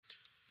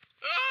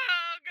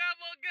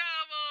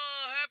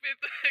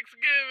Happy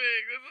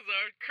Thanksgiving! This is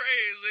our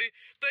crazy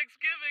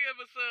Thanksgiving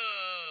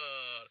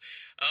episode!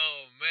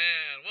 Oh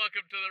man,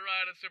 welcome to the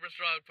Ryan and Super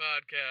Strong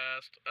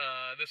podcast.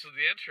 This is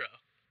the intro.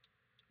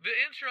 The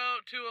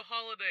intro to a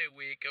holiday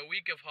week, a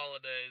week of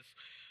holidays.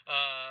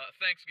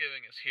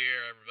 Thanksgiving is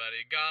here,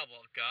 everybody.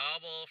 Gobble,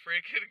 gobble,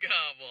 freaking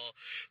gobble.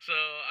 So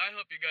I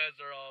hope you guys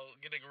are all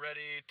getting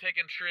ready,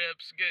 taking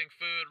trips, getting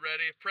food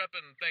ready,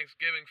 prepping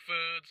Thanksgiving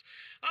foods.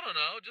 I don't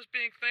know, just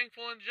being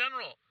thankful in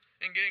general.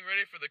 And getting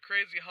ready for the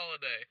crazy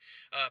holiday.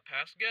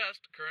 Past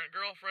guest, current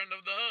girlfriend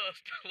of the host,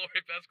 Lori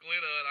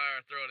Pasqualino, and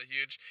I are throwing a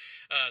huge,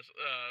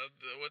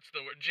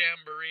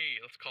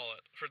 jamboree, let's call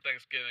it, for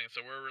Thanksgiving.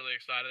 So we're really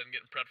excited and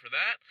getting prepped for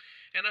that.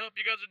 And I hope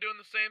you guys are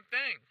doing the same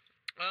thing.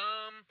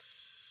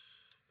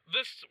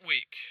 This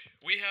week,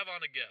 we have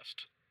on a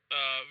guest.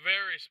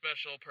 Very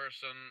special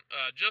person.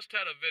 Just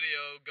had a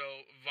video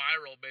go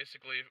viral,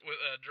 basically, with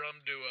a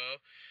drum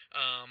duo.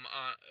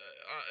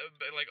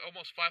 Like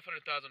almost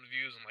 500,000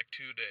 views in like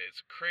 2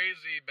 days.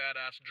 Crazy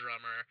badass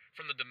drummer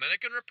from the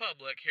Dominican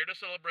Republic, here to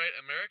celebrate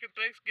American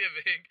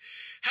Thanksgiving.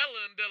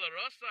 Helen De La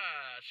Rosa.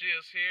 She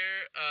is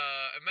here.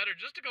 I met her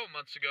just a couple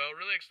months ago.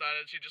 Really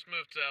excited. She just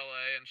moved to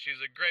LA, and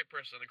she's a great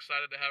person.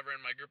 Excited to have her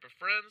in my group of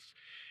friends,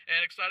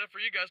 and excited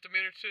for you guys to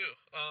meet her too.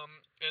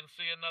 And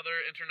see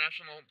another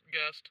international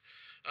guest.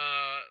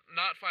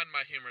 Not find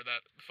my humor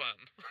that fun.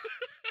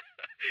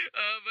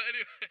 But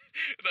anyway,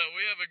 no,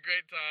 we have a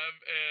great time,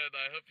 and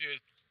I hope you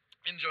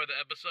enjoy the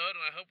episode,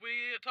 and I hope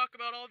we talk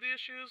about all the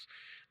issues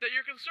that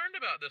you're concerned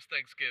about this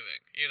Thanksgiving,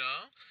 you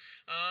know?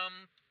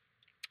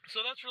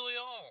 So that's really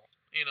all.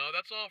 You know,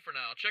 that's all for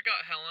now. Check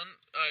out Helen.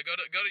 Go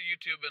to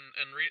YouTube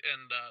and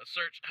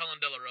search Helen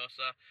De La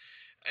Rosa,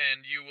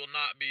 and you will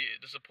not be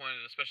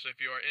disappointed, especially if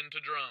you are into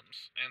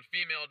drums and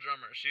female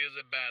drummers. She is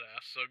a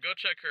badass, so go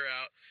check her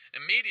out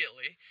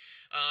immediately.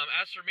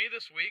 As for me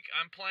this week,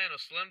 I'm playing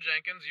with Slim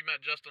Jenkins. You met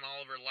Justin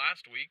Oliver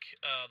last week,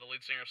 the lead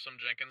singer of Slim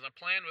Jenkins. I'm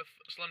playing with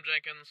Slim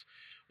Jenkins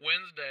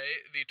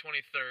Wednesday, the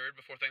 23rd,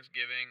 before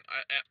Thanksgiving,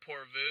 at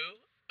Pourvu,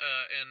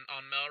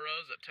 on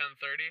Melrose at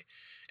 10:30.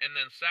 And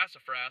then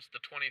Sassafras,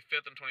 the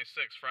 25th and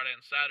 26th, Friday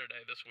and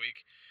Saturday this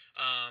week,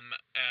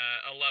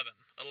 at 11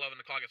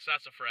 o'clock at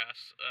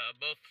Sassafras,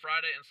 both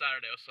Friday and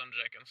Saturday with Slim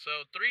Jenkins.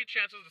 So 3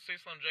 chances to see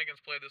Slim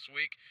Jenkins play this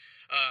week.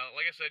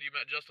 Like I said, you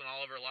met Justin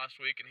Oliver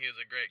last week, and he is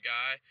a great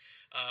guy.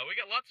 We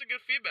got lots of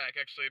good feedback,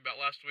 actually, about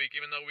last week,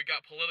 even though we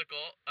got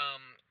political.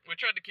 We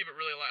tried to keep it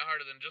really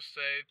lighthearted and just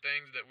say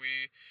things that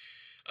we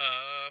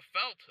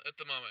felt at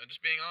the moment,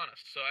 just being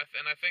honest. So I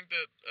think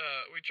that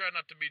we tried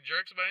not to be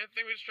jerks about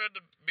anything. We just tried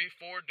to be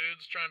 4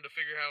 dudes trying to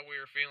figure how we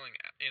were feeling,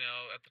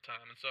 at the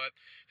time. And so I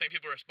think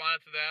people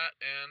responded to that,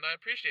 and I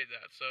appreciate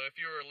that. So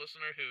if you were a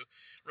listener who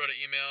wrote an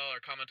email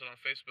or commented on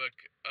Facebook,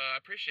 I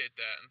appreciate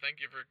that, and thank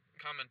you for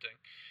commenting.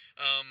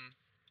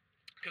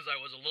 Because I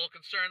was a little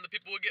concerned that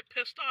people would get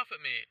pissed off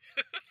at me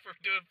for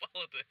doing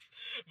politics.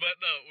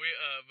 But no,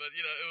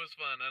 it was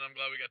fun, and I'm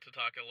glad we got to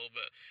talk a little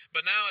bit.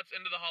 But now it's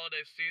into the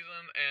holiday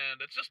season,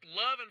 and it's just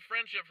love and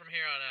friendship from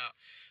here on out.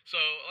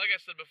 So, like I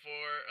said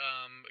before,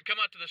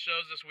 come out to the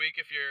shows this week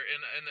if you're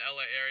in the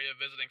LA area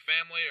visiting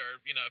family, or,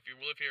 if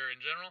you live here in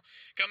general.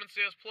 Come and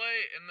see us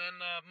play, and then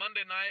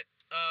Monday night,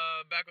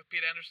 back with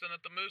Pete Anderson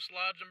at the Moose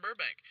Lodge in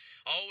Burbank.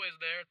 Always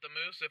there at the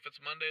Moose. If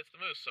it's Monday, it's the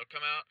Moose. So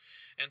come out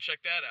and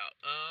check that out.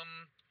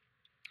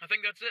 I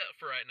think that's it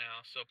for right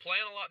now. So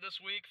playing a lot this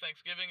week.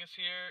 Thanksgiving is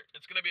here.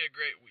 It's going to be a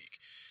great week.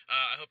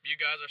 I hope you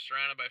guys are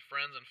surrounded by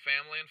friends and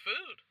family and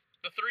food.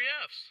 The 3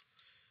 Fs.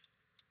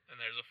 And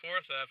there's a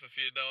 4th F if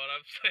you know what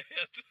I'm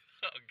saying.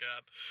 Oh,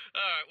 God.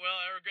 All right, well,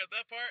 I regret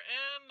that part.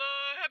 And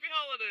happy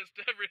holidays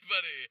to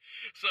everybody.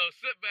 So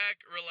sit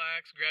back,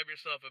 relax, grab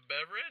yourself a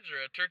beverage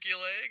or a turkey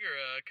leg or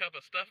a cup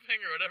of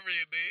stuffing or whatever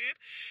you need.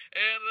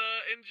 And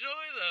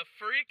enjoy the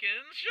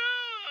freaking show!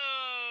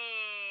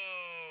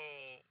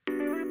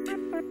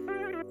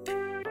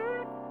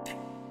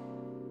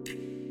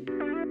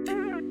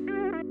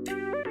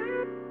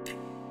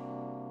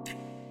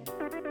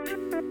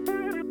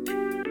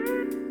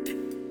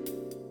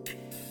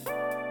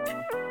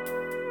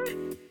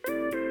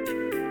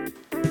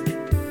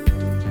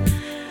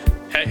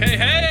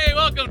 Hey,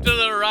 welcome to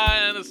the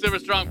Ryan and the Super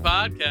Strong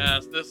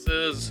podcast. This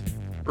is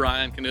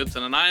Ryan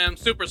Knudsen, and I am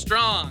super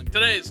strong.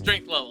 Today's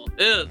strength level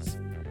is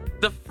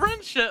the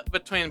friendship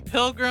between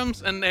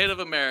Pilgrims and Native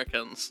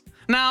Americans.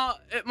 Now,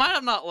 it might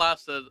have not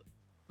lasted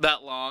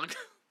that long,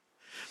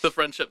 the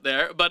friendship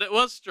there, but it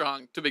was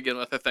strong to begin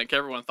with. I think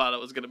everyone thought it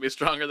was going to be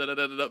stronger than it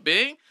ended up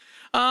being.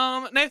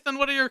 Nathan,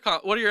 what are your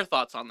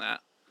thoughts on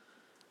that?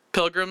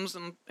 Pilgrims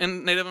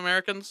and Native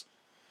Americans?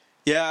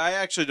 Yeah, I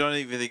actually don't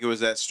even think it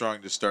was that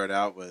strong to start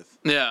out with.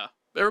 Yeah,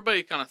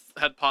 everybody kind of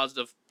had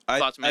positive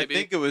thoughts, maybe. I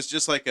think it was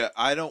just like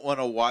I don't want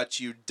to watch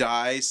you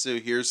die, so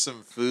here's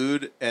some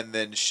food, and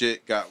then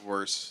shit got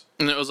worse.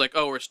 And it was like,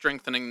 we're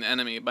strengthening the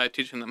enemy by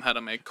teaching them how to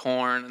make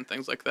corn and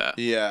things like that.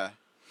 Yeah.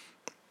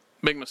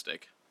 Big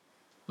mistake.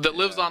 That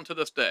lives on to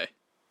this day.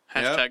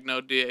 Hashtag no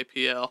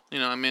DAPL, you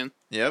know what I mean?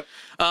 Yep.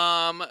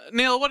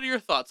 Neil, what are your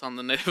thoughts on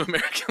the Native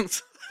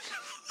Americans?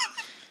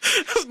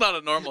 It's not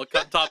a normal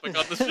topic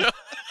on the show.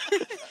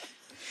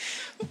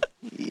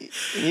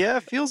 Yeah,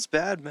 it feels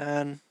bad,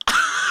 man.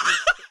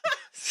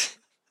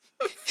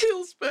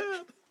 Feels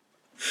bad.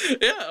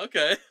 Yeah,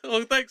 okay.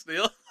 Well, thanks,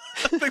 Neil.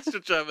 Thanks for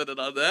chiming in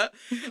on that.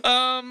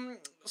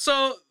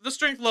 So the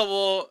strength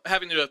level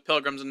having to do with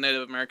Pilgrims and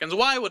Native Americans,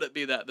 why would it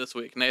be that this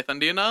week, Nathan?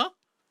 Do you know?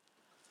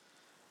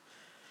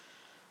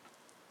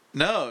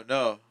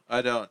 No,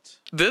 I don't.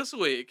 This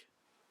week,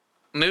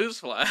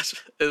 newsflash,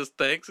 is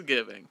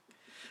Thanksgiving.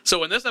 So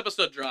when this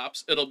episode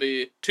drops, it'll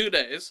be 2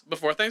 days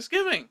before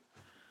Thanksgiving.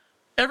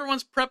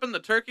 Everyone's prepping the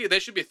turkey. They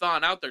should be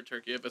thawing out their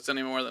turkey if it's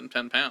any more than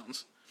 10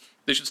 pounds.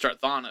 They should start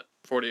thawing it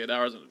 48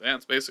 hours in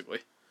advance, basically.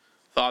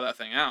 Thaw that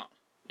thing out.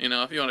 You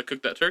know, if you want to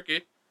cook that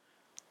turkey,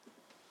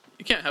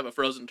 you can't have a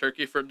frozen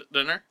turkey for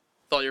dinner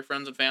with all your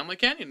friends and family,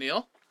 can you,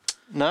 Neil?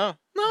 No.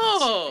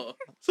 No.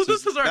 So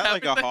this is our that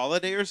happy like a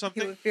holiday or He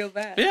something? would feel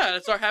bad. Yeah,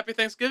 it's our Happy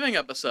Thanksgiving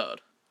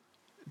episode.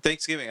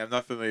 Thanksgiving. I'm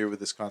not familiar with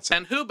this concept.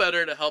 And who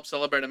better to help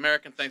celebrate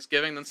American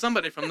Thanksgiving than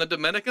somebody from the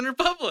Dominican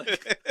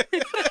Republic?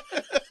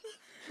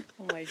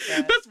 Oh my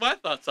god. That's my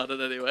thoughts on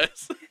it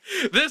anyways.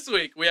 This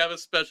week, we have a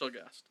special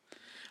guest.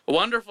 A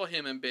wonderful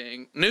human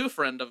being, new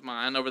friend of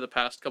mine over the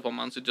past couple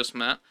months we just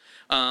met.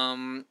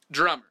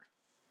 Drummer.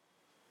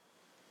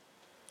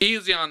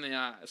 Easy on the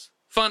eyes.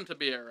 Fun to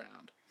be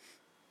around.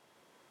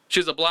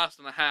 She's a blast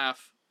and a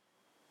half.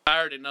 I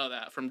already know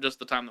that from just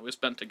the time that we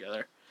spent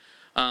together.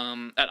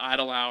 At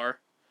Idle Hour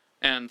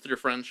and through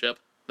friendship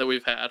that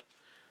we've had.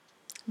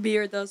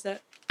 Beer does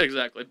that.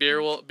 Exactly.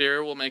 Beer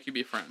will make you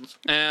be friends.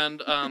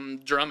 And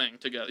drumming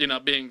together, you know,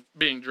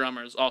 being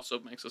drummers also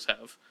makes us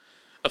have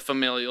a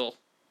familial,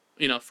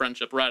 you know,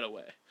 friendship right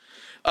away.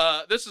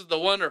 This is the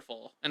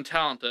wonderful and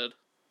talented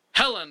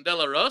Helen De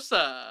La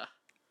Rosa.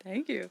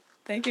 Thank you.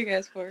 Thank you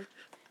guys for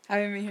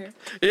having me here.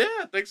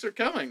 Yeah, thanks for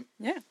coming.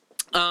 Yeah.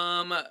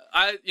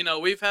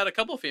 We've had a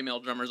couple female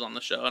drummers on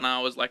the show, and I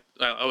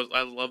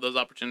love those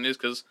opportunities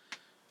because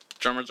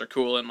drummers are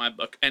cool in my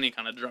book. Any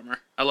kind of drummer.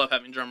 I love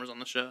having drummers on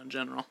the show in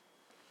general.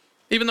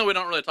 Even though we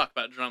don't really talk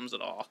about drums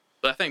at all.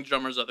 But I think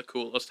drummers are the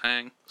coolest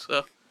hang.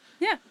 So,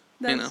 Yeah.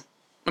 That's, you know.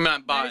 I mean,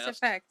 I'm that is biased. a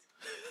fact.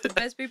 The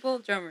best people,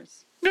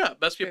 drummers. Yeah,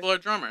 best people are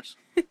drummers.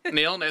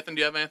 Neil, Nathan, do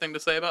you have anything to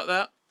say about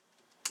that?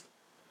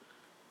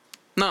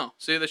 No.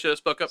 See, they should have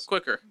spoke up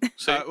quicker.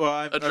 See? Well,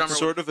 I'm drummer-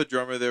 sort of a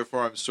drummer,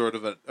 therefore I'm sort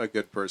of a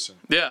good person.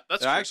 Yeah,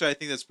 that's true. Actually, I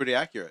think that's pretty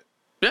accurate.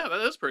 Yeah,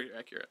 that is pretty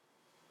accurate.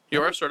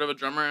 You are sort of a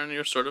drummer, and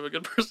you're sort of a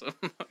good person.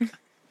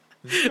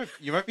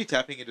 You might be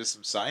tapping into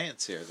some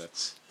science here.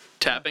 That's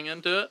Tapping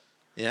into it.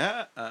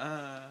 yeah.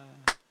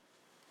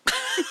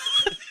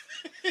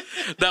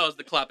 That was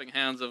the clapping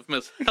hands of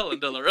Miss Helen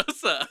De La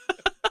Rosa.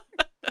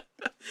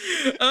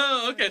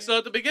 Oh, okay. So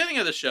at the beginning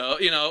of the show,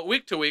 you know,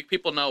 week to week,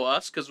 people know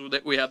us because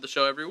we have the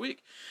show every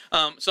week.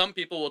 Some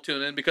people will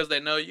tune in because they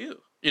know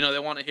you. You know, they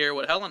want to hear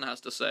what Helen has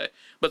to say.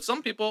 But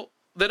some people,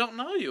 they don't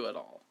know you at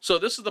all. So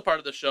this is the part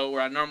of the show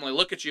where I normally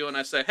look at you and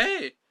I say,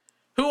 hey,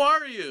 who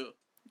are you?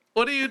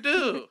 What do you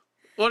do?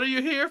 What are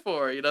you here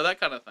for? You know, that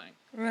kind of thing.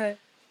 Right.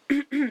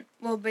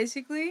 Well,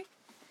 basically,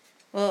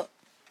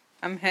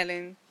 I'm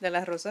Helen De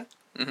La Rosa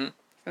Mm-hmm.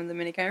 from the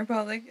Dominican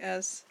Republic,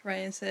 as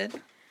Ryan said.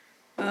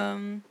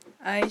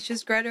 I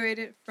just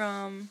graduated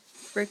from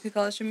Berkeley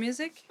College of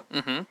Music.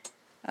 Mm-hmm.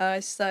 I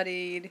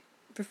studied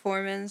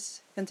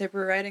performance,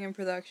 contemporary writing and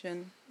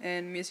production,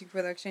 and music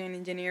production and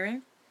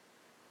engineering.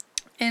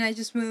 And I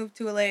just moved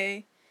to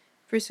LA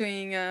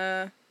pursuing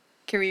a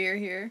career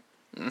here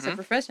as a Mm-hmm.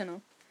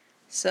 professional.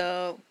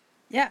 So,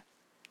 yeah,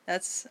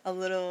 that's a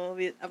little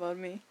bit about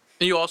me.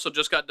 You also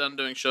just got done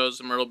doing shows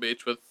in Myrtle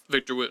Beach with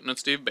Victor Wooten and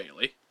Steve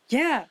Bailey.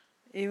 Yeah,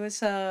 it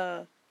was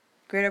a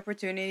great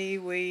opportunity.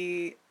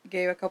 We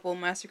gave a couple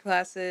master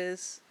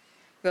classes.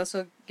 We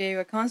also gave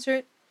a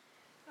concert.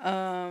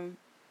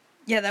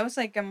 Yeah, that was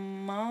like a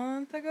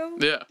month ago.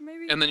 Yeah.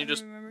 Maybe. And then I you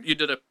don't remember.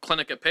 did a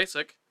clinic at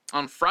PASIC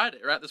on Friday,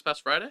 right? This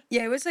past Friday?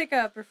 Yeah, it was like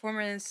a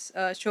performance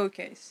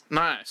showcase.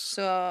 Nice.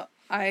 So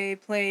I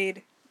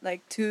played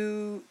like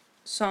 2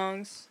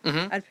 songs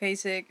Mm-hmm. at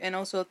PASIC and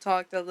also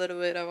talked a little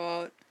bit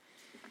about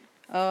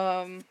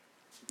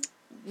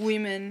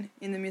women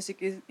in the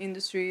music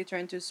industry,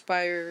 trying to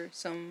inspire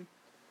some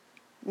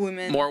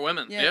women. More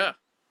women. Yeah. Yeah.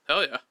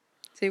 Hell yeah.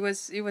 So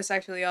it was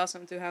actually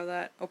awesome to have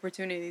that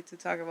opportunity to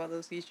talk about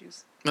those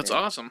issues. That's Yeah.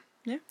 awesome.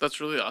 Yeah. That's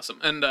really awesome.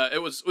 And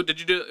it was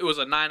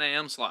a 9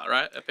 a.m. slot,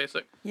 right? At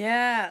PASIC?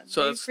 Yeah,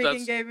 So they that's-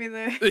 freaking gave me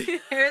the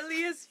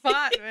earliest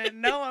spot,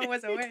 man. No one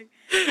was awake.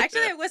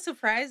 Actually, I was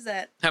surprised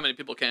that, How many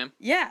people came?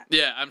 yeah,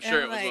 Yeah, I'm sure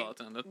And, it was like, well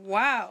attended.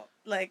 wow.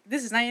 Like,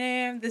 this is 9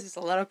 a.m., this is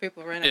a lot of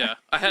people right now. Yeah.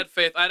 I had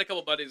faith. I had a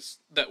couple buddies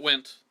that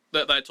went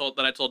that I told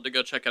to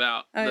go check it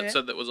out Oh, that yeah?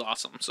 said that was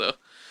awesome. So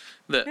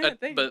Yeah,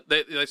 thank but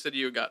they said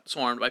you got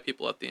swarmed by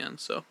people at the end,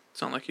 so it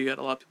sounded like you got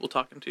a lot of people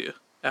talking to you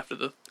after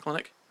the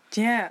clinic.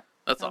 Yeah,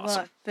 That's a awesome.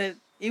 lot. But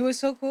it was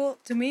so cool.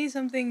 To me,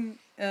 something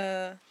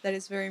that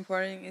is very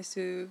important is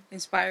to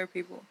inspire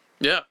people.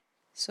 Yeah.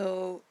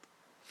 So,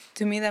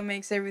 to me, that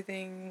makes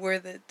everything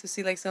worth it to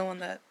see like someone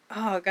that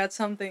got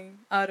something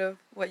out of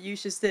what you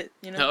just did.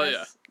 You know, Hell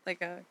that's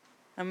like a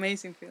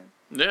amazing feeling.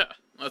 Yeah,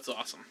 that's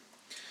awesome.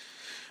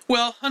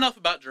 Well, enough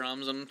about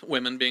drums and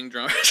women being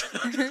drummers.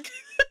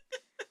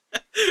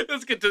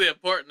 Let's get to the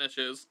important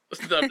issues.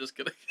 No, I'm just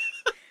kidding.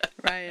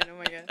 Ryan, oh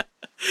my god.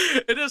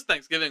 It is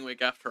Thanksgiving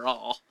week after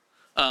all.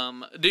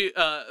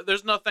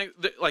 There's no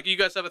like you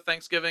guys have a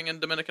Thanksgiving in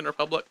Dominican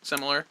Republic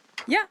similar?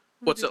 Yeah.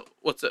 What's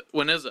it?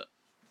 When is it?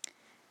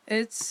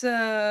 It's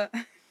I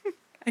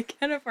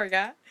kind of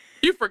forgot.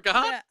 You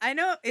forgot? Yeah, I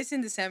know it's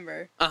in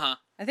December. Uh-huh.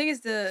 I think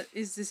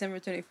it's December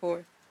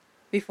 24th,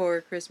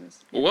 before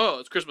Christmas. Whoa,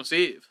 it's Christmas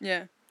Eve.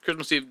 Yeah.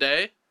 Christmas Eve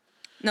day?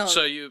 No.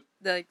 So you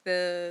like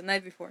the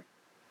night before.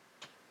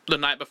 the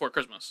night before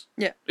Christmas.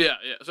 Yeah. Yeah.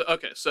 So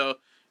okay, so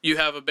you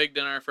have a big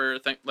dinner for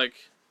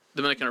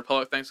Dominican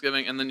Republic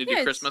Thanksgiving, and then you do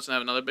Yeah, Christmas and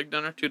have another big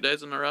dinner 2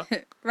 days in a row.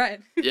 Right.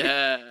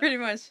 Yeah. Pretty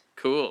much.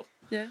 Cool.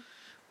 Yeah.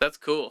 That's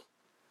cool.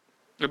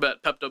 I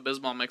bet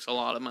Pepto-Bismol makes a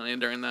lot of money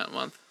during that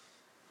month.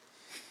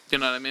 Do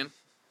you know what I mean?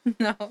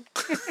 No.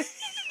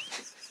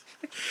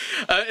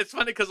 It's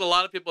funny because a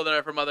lot of people that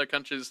are from other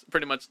countries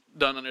pretty much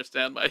don't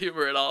understand my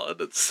humor at all, and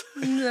it's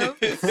No.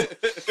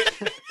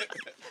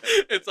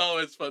 it's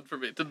always fun for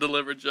me to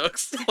deliver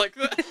jokes like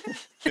that.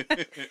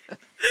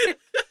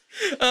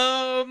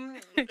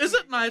 Is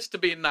it nice to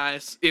be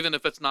nice even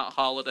if it's not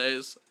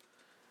holidays?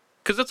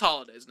 Because it's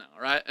holidays now,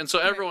 right? And so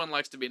everyone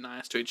likes to be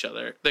nice to each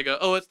other. They go,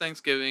 "Oh, it's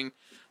Thanksgiving.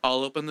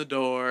 I'll open the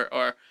door,"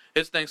 or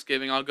 "It's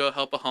Thanksgiving. I'll go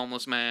help a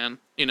homeless man."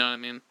 You know what I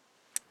mean?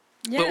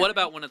 Yeah. But what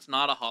about when it's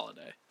not a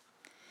holiday?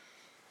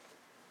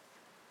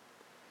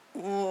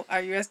 Well,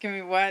 are you asking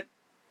me what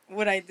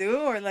would I do,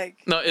 or like?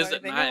 No, what is I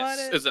it think nice? about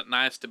it? Is it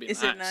nice to be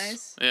Is nice? it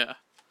nice? Yeah.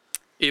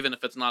 Even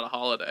if it's not a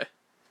holiday.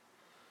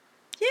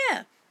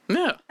 Yeah,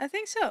 Yeah, I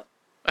think so.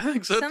 I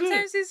think so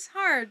Sometimes it's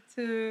hard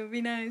to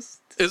be nice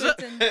to Is it?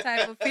 certain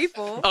type of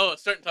people. too. Oh, a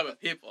certain type of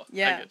people.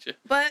 Yeah. I get you.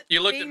 But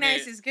You looked being at me-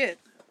 nice is good.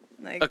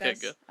 Like Okay,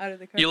 that's good. out of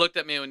the You question. looked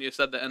at me when you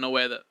said that in a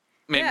way that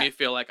made Yeah. me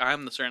feel like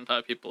I'm the certain type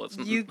of people. It's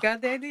You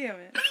got the idea,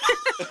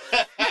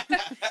 man.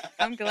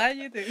 I'm glad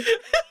you do.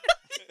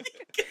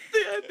 get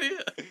the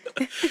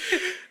idea.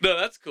 No,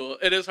 that's cool.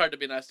 It is hard to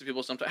be nice to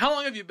people sometimes. How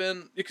long have you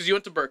been? Because you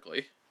went to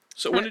Berkeley.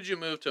 So when Right. did you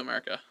move to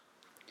America?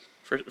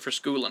 For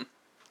schooling.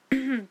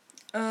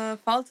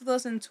 Fall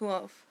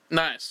 2012.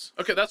 Nice.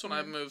 Okay, that's when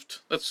I moved.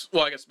 I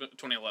guess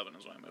 2011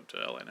 is when I moved to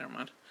LA. Never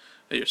mind.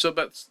 So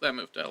I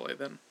moved to LA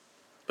then.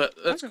 But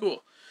that's Okay.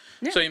 cool.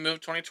 Yeah. So you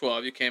moved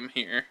 2012. You came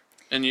here,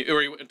 and you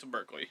went to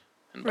Berkeley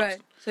in Right.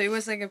 Boston. So it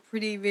was like a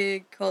pretty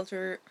big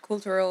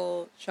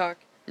cultural shock,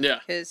 Yeah.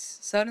 because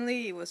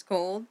suddenly it was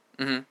cold.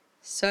 Mhm.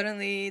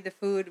 Suddenly the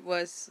food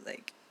was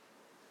like,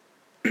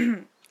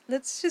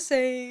 let's just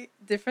say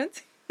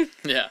different.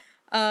 Yeah.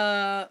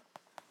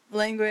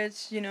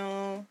 Language,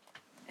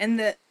 and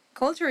the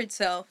culture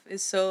itself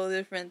is so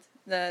different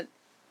that,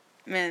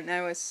 man,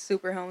 I was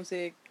super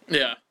homesick.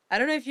 Yeah. I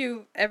don't know if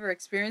you ever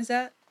experienced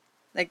that,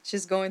 like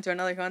just going to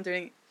another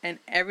country and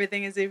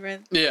everything is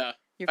different. Yeah.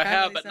 Your I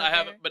have, family's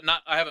but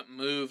not I haven't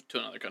moved to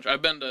another country.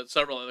 I've been to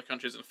several other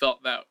countries and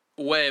felt that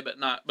way, but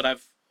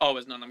I've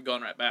always known I'm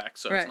going right back.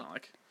 So Right. it's not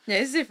like Yeah,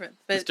 it's different.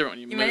 But it's different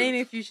when you imagine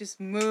move. if you just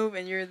move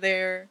and you're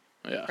there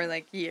Yeah. for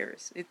like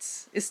years.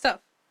 It's tough.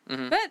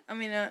 Mhm. But I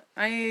mean,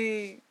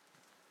 I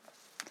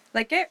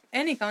like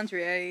any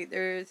country.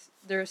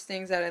 There's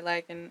things that I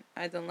like and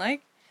I don't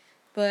like,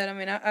 but I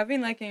mean, I've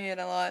been liking it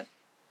a lot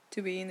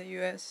to be in the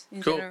U.S.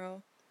 in Cool.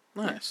 general.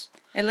 Nice.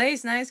 LA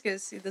is nice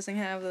because it doesn't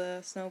have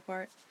the snow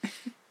part.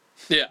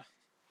 Yeah.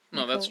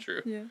 No, And that's cold.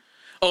 true. Yeah.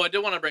 Oh, I did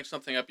want to bring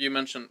something up. You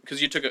mentioned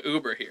because you took an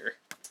Uber here.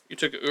 You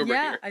took an Uber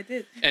Yeah, here, I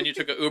did. and you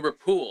took an Uber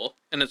pool,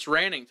 and it's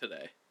raining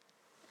today.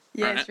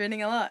 Yeah, Right. it's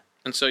raining a lot.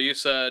 And so you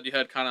said you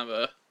had kind of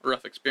a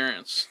rough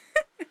experience.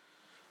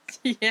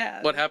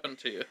 Yeah. What happened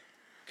to you?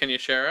 Can you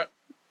share it,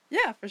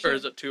 Yeah, for sure. or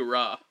is it too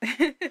raw?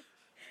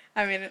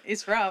 I mean,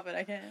 it's raw, but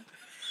I can't.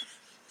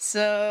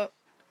 So,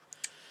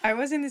 I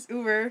was in this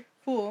Uber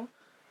pool.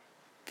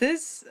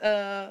 This,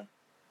 how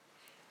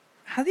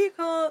do you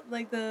call it?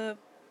 Like the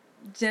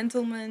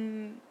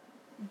gentleman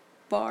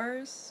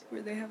bars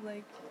where they have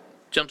like.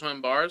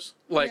 Gentlemen bars,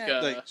 like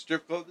Yeah. Like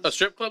strip clubs?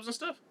 strip clubs and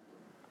stuff.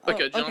 Like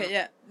a gentleman. Okay,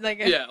 yeah. Like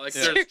a Yeah, like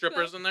there's strip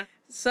strippers club. in there.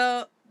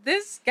 So,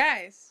 these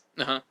guys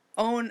Uh huh.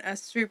 own a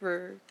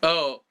stripper.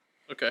 Oh,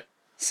 okay.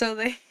 So,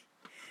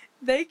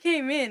 they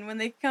came in. When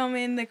they come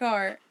in the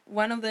car,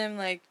 one of them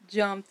like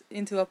jumped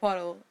into a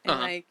puddle and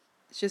Uh-huh. like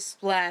just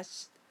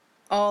splashed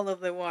all of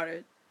the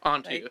water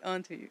Onto like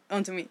you.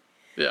 onto me.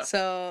 Yeah.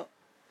 So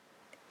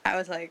I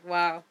was like,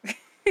 wow,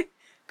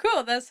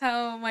 cool. That's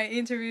how my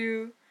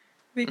interview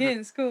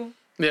begins. Cool.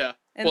 Yeah.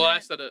 And Well, I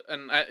then- said it,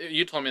 and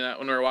you told me that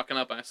when we were walking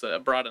up, and I said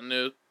it brought a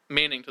new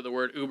meaning to the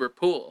word Uber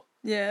pool.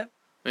 Yeah,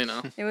 You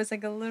know, it was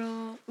like a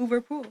little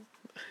Uber pool.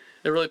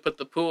 they really put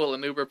the pool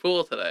in Uber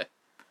pool today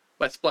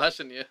by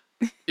splashing you.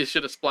 You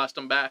should have splashed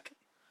them back.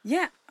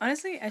 Yeah,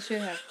 honestly, I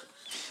should have.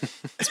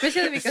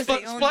 Especially because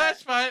they own Splash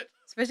that. fight.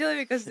 Especially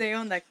because they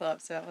own that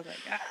club. So I was like,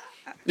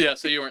 ah. Yeah,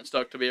 so you weren't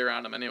stoked to be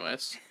around them,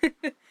 anyways.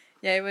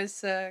 Yeah, it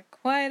was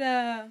quite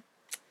a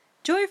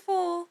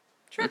joyful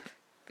trip.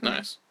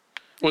 Nice.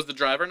 Was the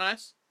driver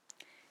nice?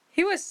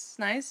 He was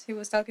nice. He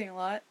was talking a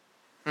lot.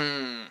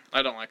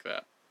 I don't like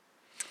that.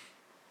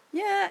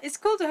 Yeah, it's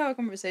cool to have a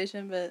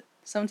conversation, but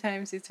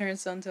sometimes it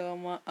turns into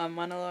a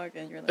monologue,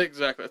 and you're like,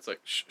 Exactly. It's like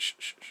shh, shh,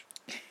 shh,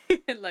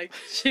 like,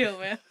 chill,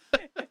 man.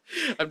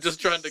 shh. I'm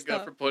just trying to go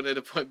Stop. from point A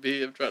to point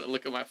B. I'm trying to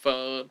look at my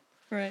phone.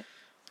 Right.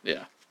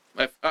 Yeah.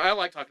 I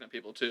like talking to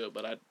people too,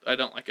 but I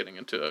don't like getting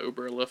into an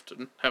Uber or Lyft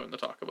and having to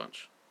talk a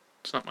bunch.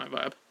 It's not my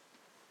vibe.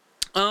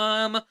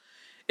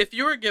 If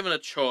you were given a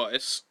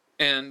choice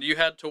and you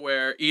had to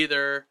wear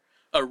either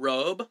a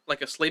robe,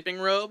 like a sleeping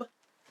robe,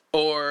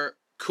 or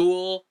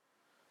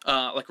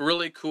like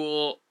really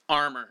cool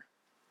armor,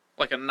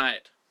 like a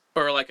knight,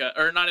 or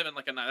or not even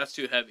like a knight. That's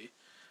too heavy.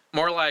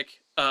 More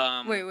like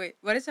Wait.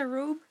 What is a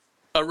robe?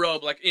 a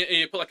robe, like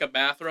you put like a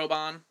bathrobe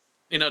on,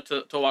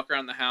 to walk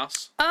around the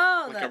house,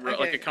 Oh, like that.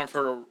 like a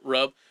comfortable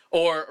robe,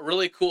 or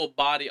really cool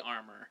body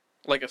armor,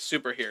 like a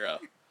superhero.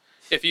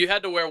 If you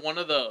had to wear one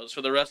of those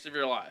for the rest of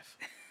your life,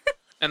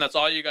 and that's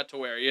all you got to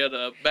wear, you had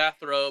a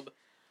bathrobe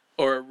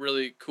or a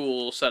really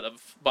cool set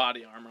of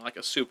body armor, like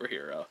a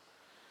superhero.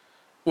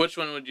 Which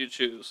one would you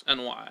choose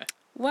and why?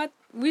 What?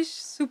 Which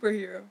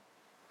superhero?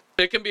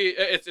 It can be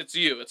it's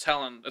you. It's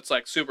Helen. It's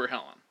like Super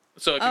Helen.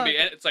 So it can be.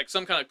 Okay. It's like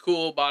some kind of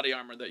cool body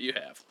armor that you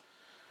have.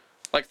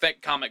 Like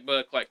think comic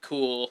book, like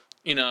cool.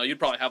 You'd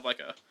probably have like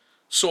a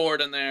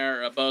sword in there,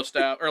 or a bow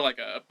staff, or like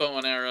a bow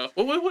and arrow.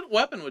 What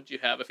weapon would you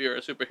have if you were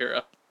a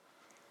superhero?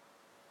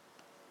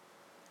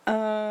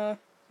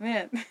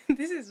 Man,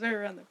 this is very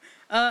random.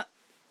 I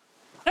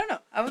don't know.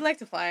 I would like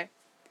to fly.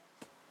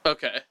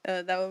 Okay.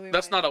 That would be.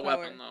 That's my not a power.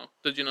 weapon though.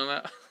 Did you know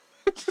that?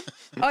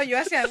 Oh, you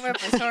asked me a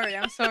weapon. Sorry.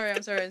 I'm sorry.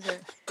 Okay,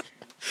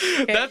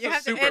 That's you a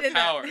have to edit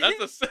that. superpower.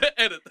 That's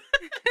a edit.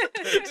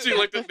 She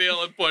looked at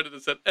Neil and pointed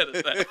and said,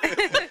 "Edit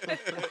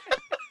that."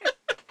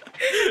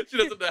 She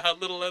doesn't know how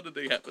little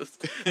editing happens.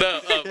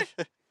 No,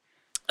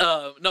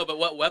 but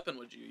what weapon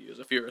would you use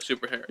if you were a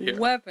superhero?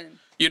 Weapon.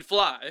 You'd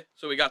fly,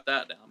 so we got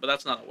that down, but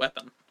that's not a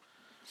weapon.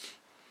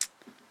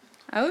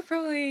 I would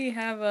probably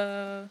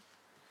have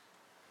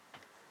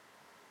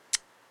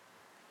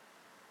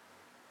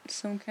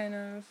some kind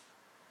of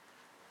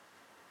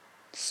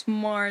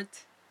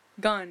smart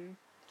gun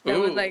that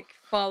would Ooh. like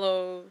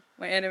follow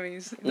my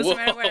enemies. It doesn't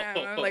matter where I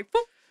am. I'm like,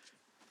 boop.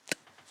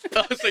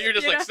 Oh, so you're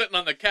just You like know? sitting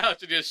on the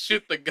couch and you just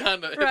shoot the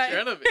gun at Right. your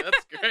enemy.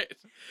 That's great.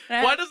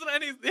 And Why doesn't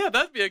any? Yeah,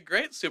 that'd be a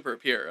great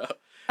superhero.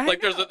 I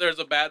Like know. there's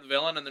a bad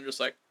villain and they're just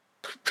like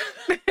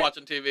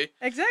watching TV.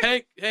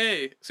 Exactly.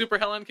 Hey, Super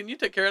Helen, can you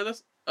take care of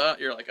this?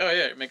 You're like, oh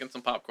yeah, you're making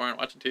some popcorn,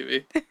 watching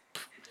TV.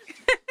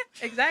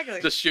 Exactly.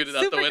 Just shoot it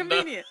out the Super window.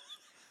 convenient.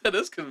 That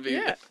is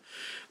convenient. Yeah.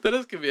 That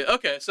is convenient.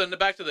 Okay, so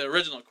back to the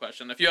original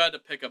question. If you had to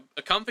pick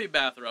a comfy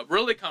bathrobe,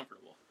 really comfortable,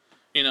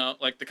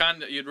 like the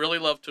kind that you'd really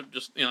love to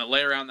just,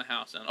 lay around the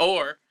house in,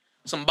 or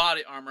some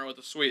body armor with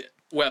a sweet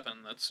weapon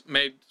that's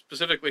made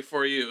specifically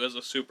for you as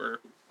a super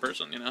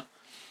person,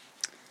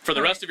 For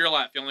the rest of your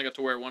life, you only get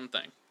to wear one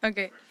thing.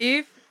 Okay,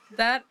 if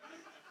that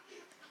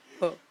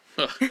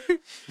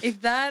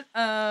if that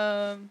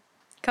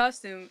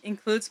costume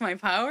includes my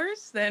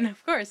powers, then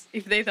of course.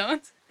 If they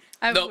don't,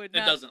 I No, would it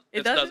not. doesn't.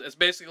 It doesn't. It's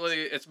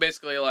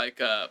basically like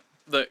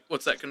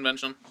what's that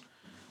convention?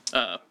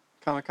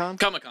 Comic-Con?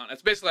 Comic-Con.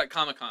 It's basically like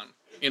Comic-Con.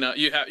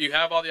 You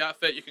have all the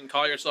outfit. You can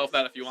call yourself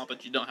that if you want,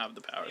 but you don't have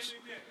the powers.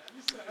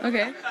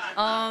 Okay,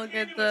 I'll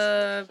get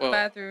the Whoa.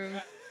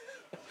 bathroom.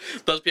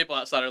 Those people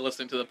outside are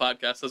listening to the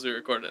podcast as we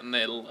record it, and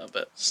they love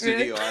it.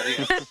 Studio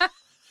audience.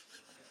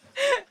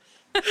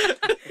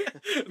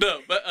 No,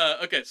 but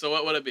okay. So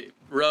what would it be?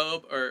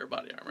 Robe or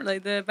body armor?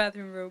 Like the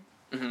bathroom robe.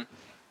 Mhm.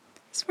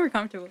 It's more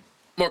comfortable.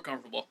 More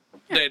comfortable,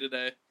 Yeah. day to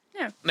day.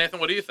 Yeah. Nathan,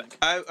 what do you think?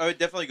 I would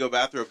definitely go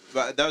bathrobe,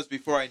 but that was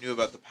before I knew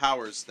about the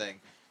powers thing,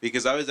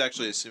 because I was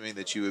actually assuming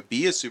that you would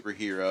be a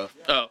superhero,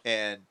 Oh,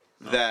 and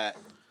that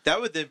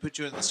would then put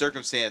you in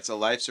a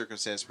life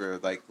circumstance where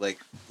like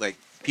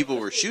people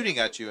were shooting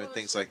at you and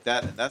things like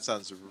that, and that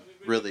sounds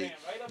really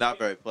not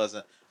very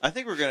pleasant. I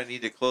think we're gonna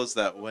need to close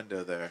that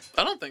window there.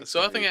 I don't think That's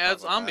so. I gonna think be it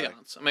adds problematic.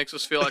 ambiance. It makes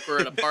us feel like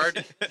we're at a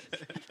party,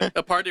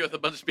 a party with a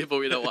bunch of people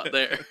we don't want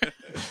there.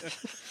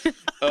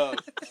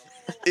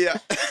 Yeah.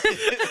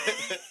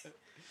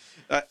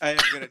 I am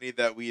gonna need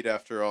that weed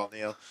after all,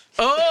 Neil.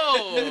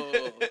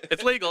 Oh,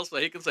 it's legal, so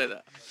he can say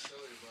that.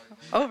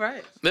 Oh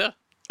right. Yeah.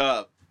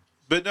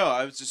 But no,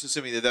 I was just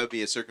assuming that would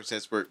be a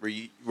circumstance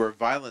where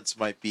violence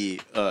might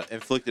be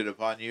inflicted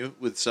upon you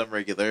with some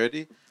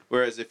regularity.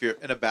 Whereas if you're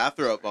in a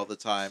bathrobe all the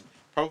time,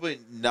 probably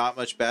not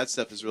much bad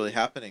stuff is really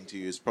happening to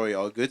you. It's probably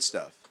all good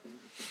stuff.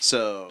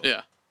 So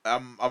Yeah.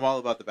 I'm all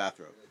about the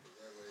bathrobe.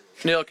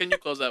 Neil, can you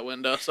close that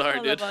window? Sorry,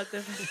 All dude. about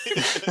this.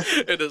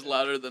 It is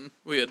louder than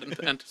we had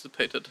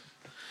anticipated.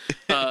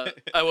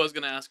 I was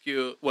going to ask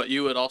you what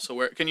you would also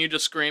wear. Can you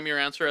just scream your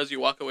answer as you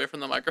walk away from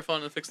the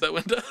microphone and fix that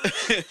window?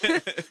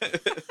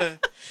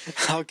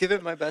 I'll give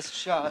it my best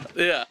shot.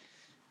 Yeah.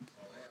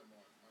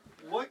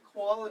 What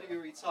quality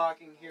are we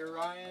talking here,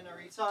 Ryan? Are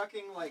we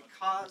talking like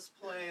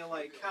cosplay,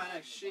 like kind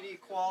of shitty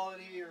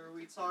quality, or are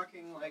we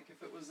talking like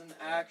if it was an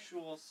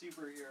actual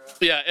superhero?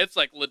 Yeah, it's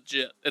like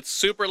legit. It's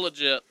super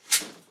legit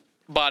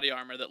body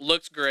armor that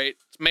looks great.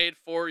 It's made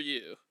for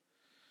you.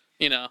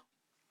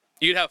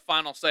 you'd have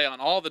final say on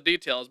all the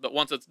details, but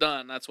once it's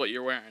done, that's what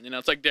you're wearing.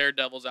 It's like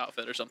Daredevil's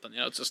outfit or something.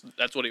 It's just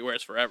that's what he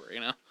wears forever.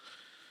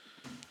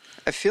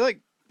 I feel like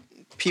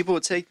people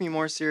would take me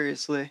more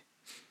seriously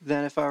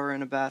than if I were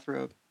in a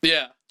bathrobe.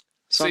 Yeah.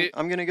 So See,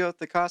 I'm gonna go with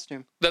the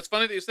costume. that's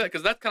funny that you said,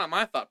 because that's kind of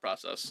my thought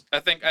process.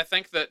 I think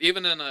that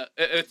even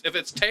if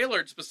it's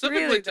tailored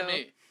specifically Really, to though?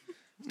 me,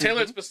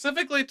 tailored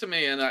specifically to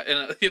me, and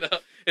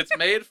it's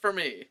made for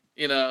me.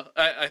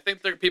 I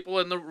think there people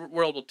in the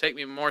world will take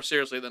me more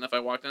seriously than if I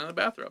walked in a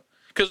bathrobe,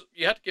 because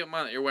you have to keep in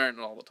mind that you're wearing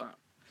it all the time.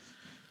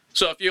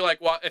 So if you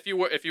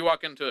if you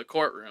walk into a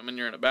courtroom and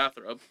you're in a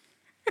bathrobe,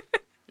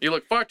 you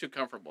look far too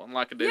comfortable and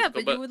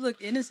lackadaisical. Yeah, but you would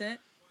look innocent.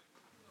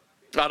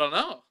 I don't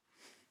know.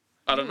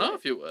 I don't know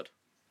if you would.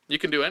 You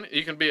can do any.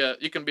 You can be a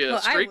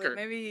Well, I streaker. would.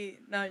 Maybe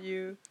not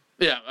you.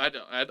 Yeah, I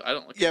don't. I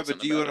don't look. Yeah, innocent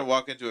but do you want to about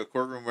walk into a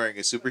courtroom wearing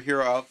a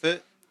superhero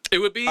outfit? it. It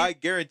would be I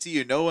guarantee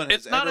you, no one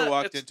has It's not ever a-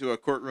 walked it's- into a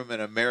courtroom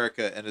in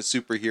America in a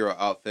superhero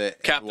outfit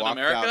and Captain walked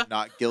America? out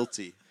not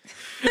guilty.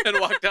 and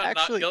walked out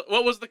Actually- not guilty.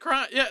 What was the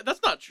crime? Yeah, that's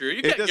not true. You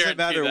It can't doesn't guarantee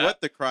matter that.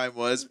 what the crime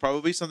was.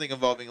 Probably something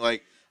involving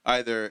like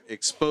either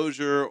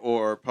exposure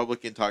or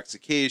public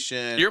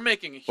intoxication. You're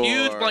making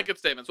huge Or- blanket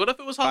statements. What if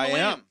it was I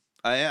Halloween?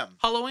 am.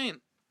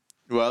 Halloween.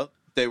 Well,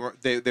 they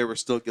were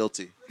still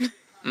guilty.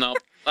 No,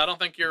 I don't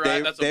think you're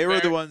right. They were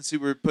the ones who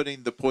were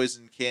putting the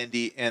poison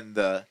candy in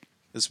the.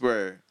 This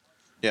where,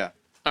 yeah.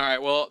 All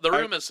right. Well, the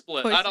room is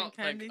split. I Poison don't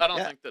candy? think. I don't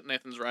Yeah. think that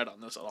Nathan's right on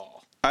this at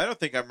all. I don't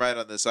think I'm right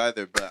on this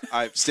either, but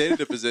I've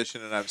stated a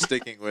position and I'm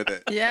sticking with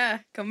it. Yeah,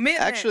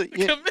 commitment. Actually,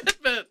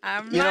 Commitment.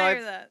 I you know,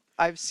 admire that.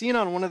 I've seen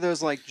on one of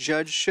those like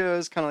judge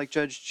shows, kind of like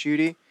Judge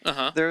Judy. Uh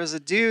huh. There was a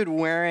dude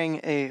wearing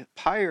a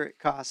pirate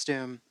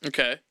costume,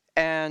 Okay.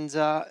 and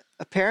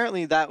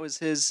apparently that was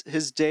his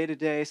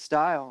day-to-day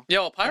style. Yeah.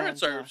 Well,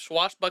 pirates And, are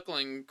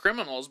swashbuckling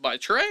criminals by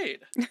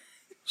trade,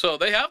 so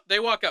they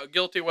walk out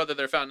guilty whether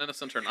they're found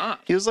innocent or not.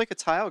 He was like a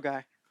tile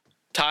guy.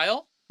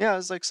 Tile? Yeah, it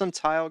was like some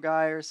tile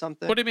guy or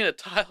something. What do you mean a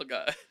tile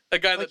guy? A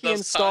guy like that he does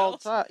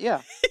installed tiles?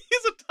 yeah.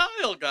 He's a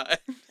tile guy.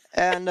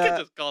 And You can't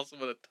just call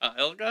someone a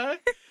tile guy.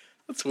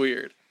 That's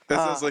weird. That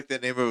Uh, sounds like the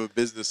name of a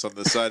business on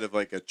the side of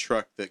like a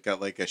truck that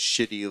got like a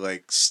shitty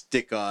like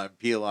stick-on,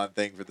 peel-on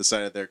thing for the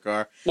side of their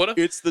car. What if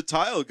It's the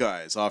Tile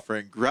Guys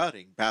offering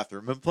grouting,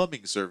 bathroom, and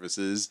plumbing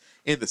services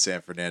in the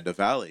San Fernando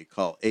Valley.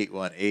 Call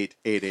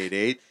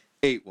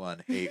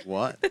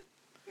 818-888-8181.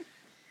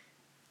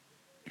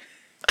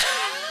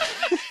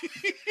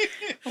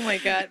 Oh my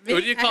god.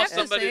 Would you call I have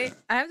somebody-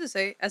 I have to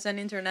say, as an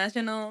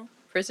international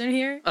person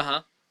here,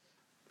 Uh-huh.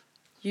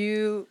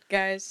 you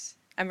guys,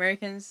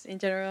 Americans in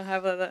general,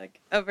 have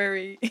a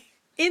very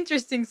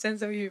interesting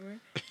sense of humor.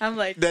 I'm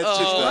like, That's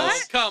just Oh,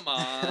 us. come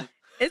on.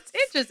 it's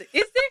interesting.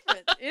 It's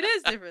different. It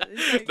is different.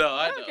 It's like, No,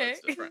 I know okay.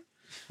 it's different.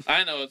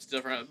 I know it's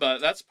different, but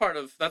that's part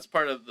of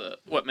the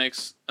what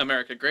makes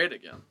America great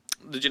again.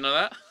 Did you know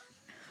that?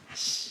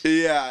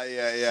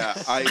 Yeah.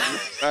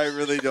 I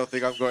really don't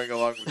think I'm going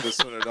along with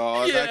this one at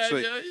all. I'm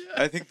actually, yeah.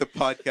 I think the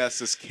podcast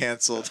is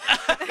canceled.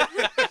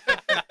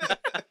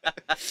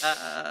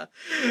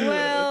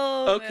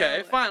 Well. Okay,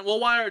 well, fine. Well,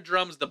 why are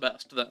drums the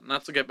best then?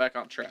 Let's get back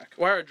on track.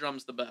 Why are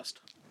drums the best?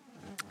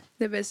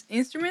 The best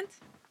instrument?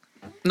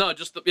 No,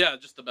 just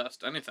the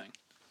best. Anything.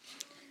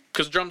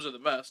 Because drums are the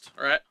best,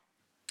 right?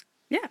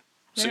 Yeah.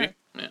 See? Yeah.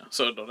 Yeah.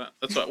 So don't.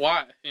 That's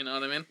why. You know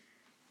what I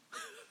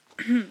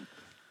mean?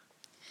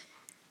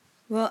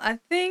 Well, I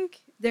think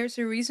there's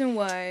a reason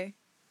why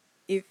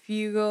if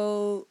you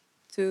go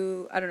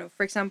to, I don't know,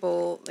 for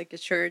example, like a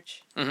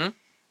church Mm-hmm.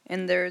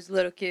 and there's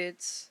little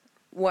kids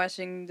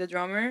watching the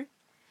drummer,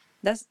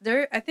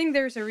 I think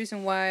there's a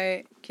reason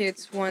why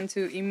kids want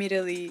to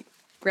immediately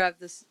grab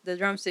the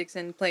drumsticks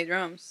and play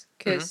drums,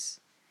 because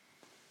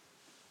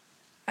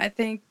I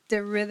think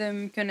the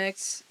rhythm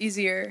connects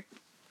easier,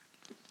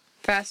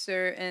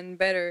 faster, and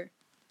better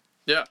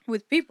Yeah.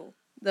 with people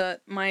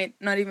that might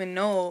not even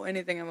know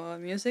anything about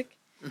music.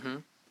 Mm-hmm.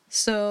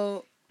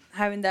 So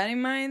having that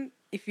in mind,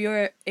 if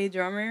you're a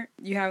drummer,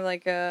 you have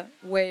like a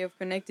way of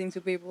connecting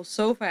to people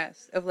so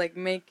fast, of like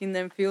making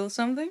them feel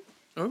something.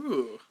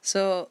 Ooh.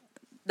 So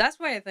that's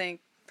why I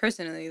think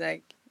personally,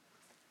 like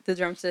the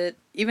drum set,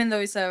 even though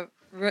it's a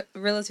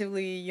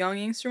relatively young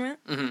instrument,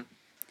 Mm-hmm.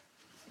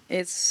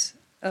 it's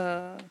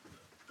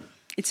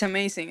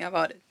amazing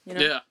about it. You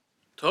know? Yeah.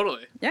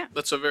 Totally. Yeah.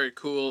 That's a very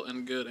cool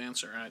and good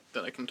answer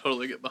that I can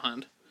totally get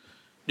behind.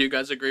 Do you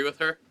guys agree with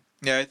her?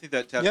 Yeah, I think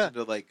that taps Yeah.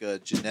 into like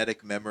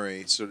genetic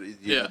memory. Sort of,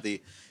 you Yeah. know,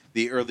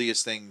 the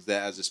earliest things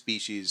that as a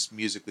species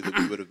musically that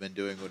we would have been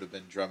doing would have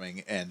been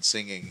drumming and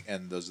singing,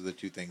 and those are the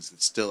two things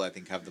that still I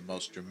think have the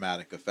most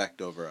dramatic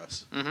effect over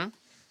us. Mm-hmm.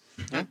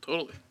 Yeah,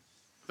 totally.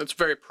 It's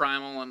very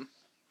primal and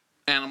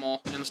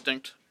animal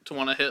instinct to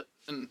want to hit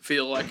and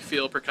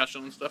feel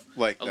percussion and stuff.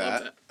 Like I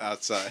love that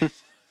outside.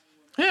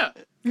 Yeah,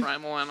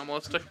 primal,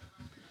 animalistic.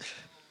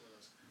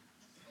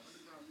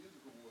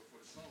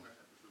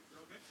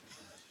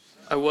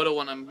 I would have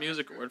won a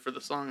music award for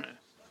the song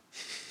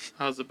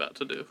I was about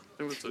to do. I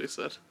think that's what he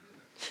said.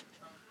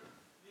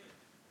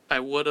 I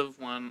would have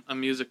won a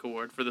music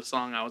award for the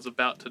song I was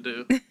about to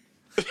do.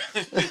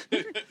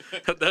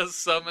 There's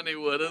so many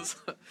wouldas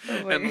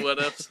and what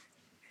ifs.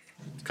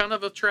 Kind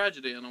of a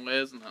tragedy in a way,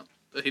 isn't it?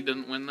 That he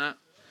didn't win that.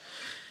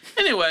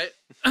 Anyway,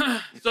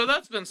 so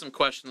that's been some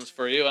questions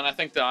for you, and I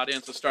think the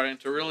audience is starting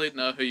to really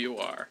know who you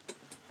are.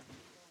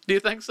 Do you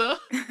think so?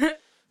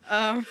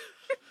 I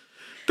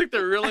think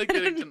they're really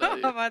getting to know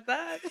you. How about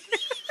that?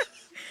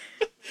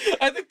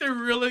 I think they're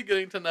really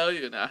getting to know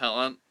you now,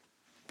 Helen.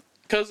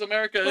 Because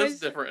America is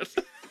different.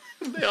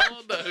 They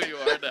all know who you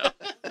are now.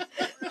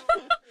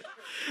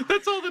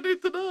 That's all they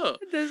need to know.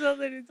 That's all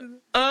they need to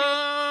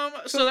know.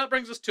 So that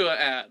brings us to an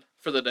ad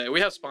for the day. We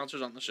have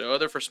sponsors on the show.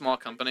 They're for small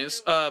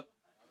companies.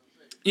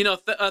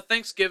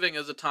 Thanksgiving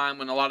is a time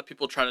when a lot of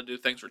people try to do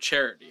things for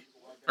charity.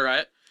 All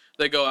right?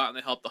 They go out and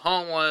they help the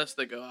homeless.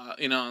 They go out,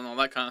 and all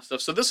that kind of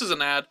stuff. So this is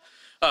an ad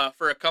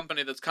for a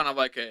company that's kind of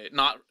like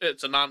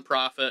it's a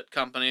nonprofit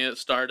company. It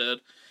started,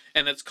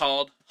 and it's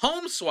called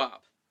Home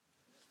Swap.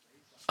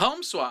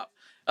 Home Swap.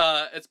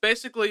 It's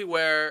basically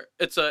where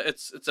it's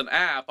an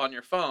app on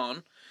your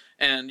phone,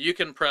 and you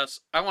can press,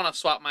 I want to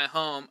swap my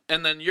home,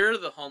 and then you're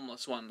the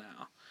homeless one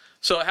now.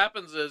 So what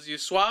happens is you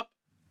swap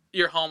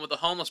your home with a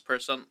homeless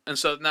person, and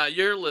so now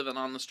you're living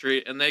on the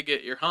street, and they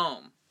get your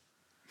home.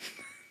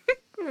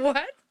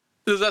 What?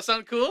 Does that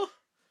sound cool?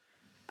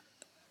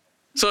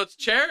 So it's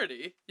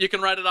charity. You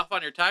can write it off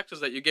on your taxes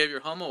that you gave your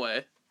home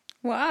away.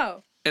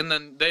 Wow. And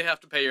then they have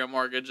to pay your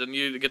mortgage, and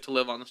you get to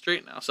live on the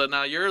street now. So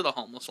now you're the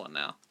homeless one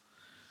now.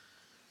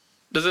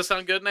 Does this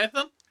sound good,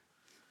 Nathan?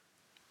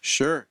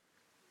 Sure.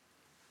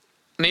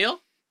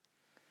 Neil?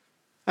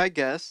 I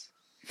guess.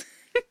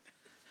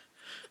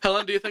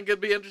 Helen, do you think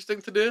it'd be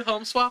interesting to do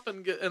home swap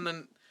and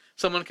then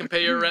someone can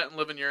pay your rent and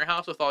live in your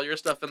house with all your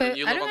stuff, and then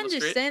you live on the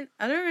street?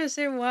 I don't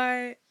understand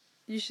why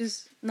you should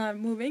not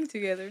move in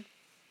together.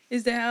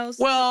 Is the house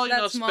Well,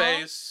 small?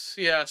 space.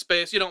 Yeah,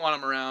 space. You don't want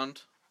them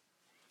around.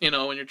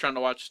 When you're trying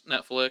to watch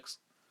Netflix.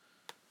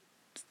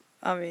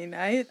 I mean,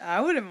 I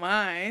wouldn't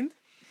mind.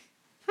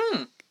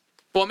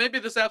 Well, maybe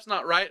this app's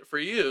not right for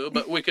you,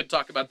 but we could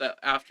talk about that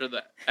after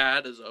the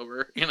ad is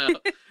over. You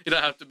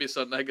don't have to be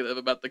so negative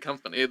about the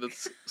company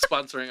that's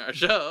sponsoring our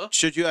show.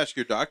 Should you ask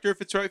your doctor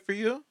if it's right for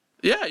you?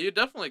 Yeah, you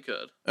definitely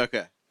could.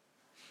 Okay.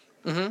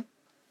 Mm-hmm.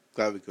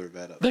 Glad we cleared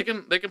that up. They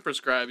can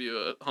prescribe you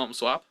a home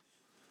swap,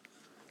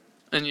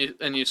 and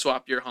you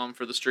swap your home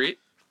for the street.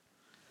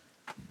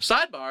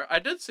 Sidebar: I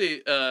did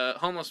see a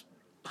homeless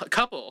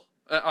couple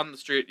on the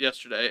street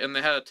yesterday, and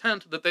they had a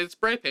tent that they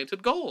spray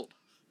painted gold.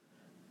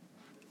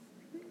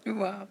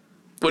 Wow.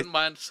 Wouldn't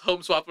mind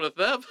home swapping with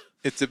them.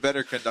 It's a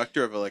better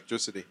conductor of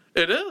electricity.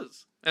 It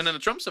is. And in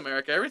Trump's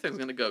America, everything's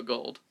going to go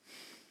gold.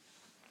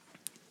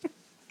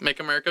 Make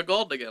America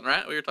gold again,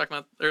 right? We were talking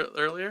about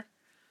earlier.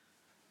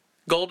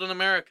 Gold in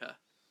America.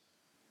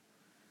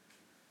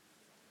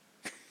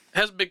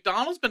 Has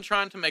McDonald's been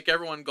trying to make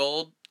everyone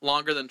gold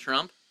longer than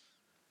Trump?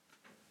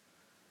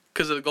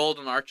 Because of the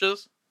golden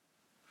arches?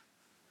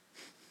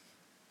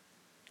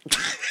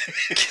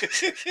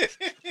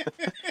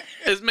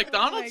 Is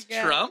McDonald's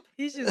Trump?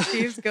 He just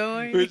keeps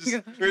going. We're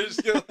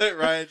just gonna let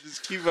Ryan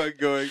just keep on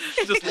going.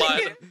 Just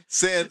line,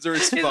 Sans a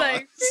response.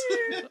 Like,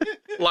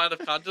 line of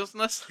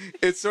consciousness.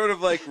 It's sort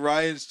of like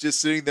Ryan's just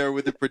sitting there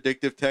with the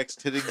predictive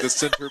text hitting the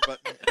center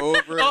button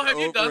over and have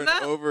you over done and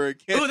that? over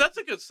again. Oh, that's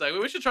a good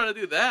segue. We should try to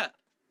do that.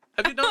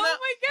 Have you done that? Oh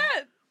my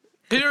god.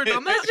 Have you ever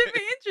done that? That should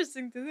be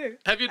interesting to do.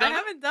 Have you done I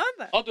haven't done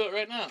that. I'll do it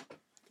right now.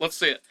 Let's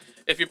see it.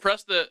 If you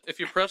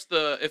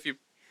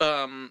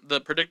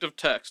the predictive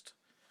text,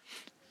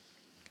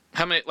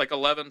 how many, like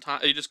 11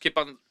 times, you just keep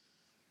on,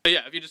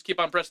 if you just keep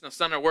on pressing the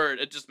center word,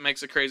 it just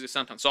makes a crazy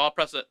sentence. So I'll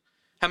press it.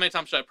 How many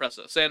times should I press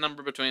it? Say a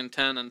number between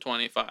 10 and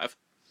 25.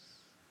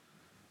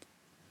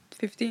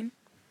 15.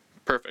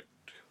 Perfect.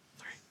 2,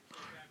 3,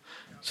 4,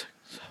 5, 6,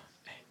 7,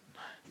 8,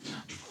 9, 10,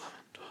 11,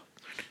 12,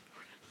 13,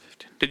 14,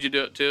 15. Did you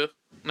do it too,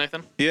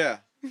 Nathan? Yeah.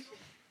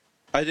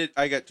 I did.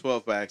 I got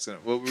 12 by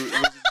accident. What was it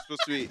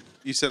supposed to be?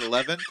 You said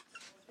 11?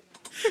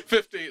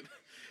 15.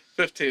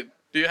 15.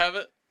 Do you have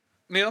it,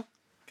 Neil?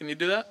 Can you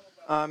do that?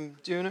 I'm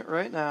doing it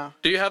right now.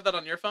 Do you have that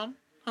on your phone?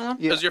 Helen?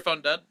 Yeah. Is your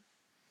phone dead?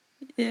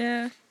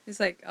 Yeah. It's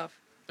like off.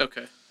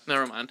 Okay.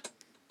 Never mind.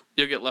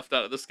 You'll get left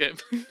out of this game.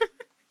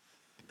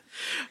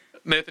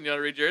 Nathan, you want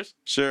to read yours?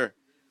 Sure.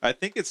 I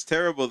think it's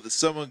terrible that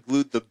someone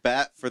glued the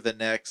bat for the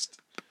next.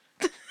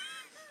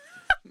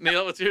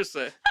 Neil, what's yours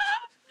say?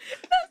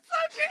 That's so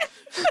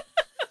good.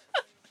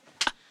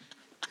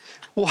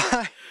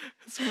 Why?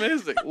 It's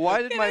amazing.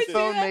 Why did Can my I see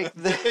phone that? make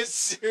this? It's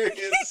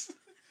serious.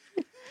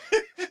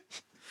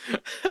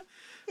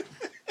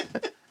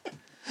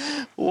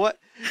 What?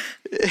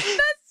 That's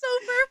so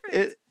perfect.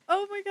 It,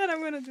 Oh my god,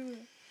 I'm gonna do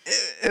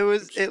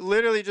it. it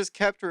literally just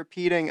kept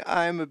repeating,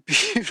 I'm a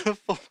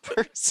beautiful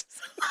person.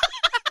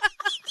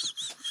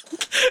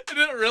 Did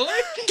it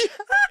really?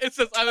 It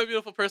says, I'm a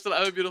beautiful person,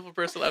 I'm a beautiful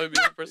person, I'm a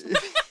beautiful person.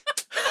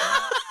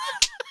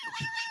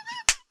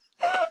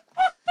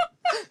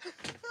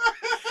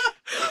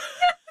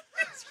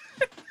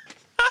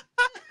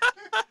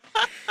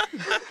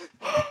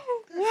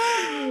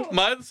 Wow.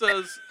 Mine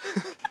says...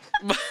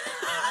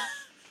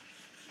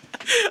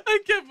 I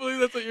can't believe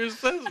that's what yours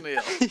says,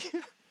 Neil.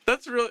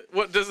 That's really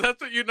what does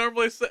that's what you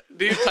normally say?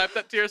 Do you type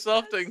that to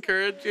yourself to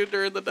encourage you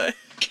during the day?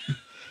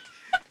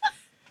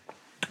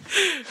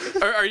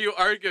 Or are you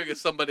arguing with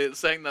somebody that's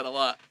saying that a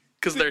lot?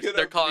 Because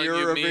they're calling you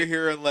over me.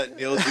 here and let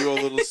Neil do a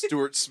little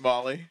Stuart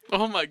Smalley.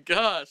 Oh my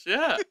gosh,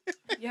 yeah.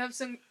 You have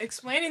some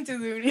explaining to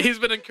do. He's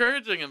been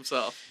encouraging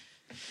himself.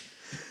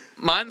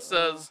 Mine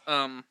says,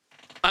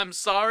 I'm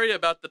sorry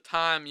about the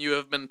time you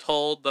have been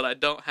told that I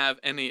don't have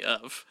any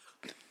of.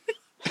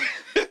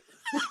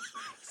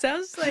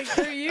 Sounds like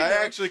for you.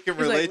 I actually can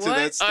He's relate like, to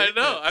that "What?" statement.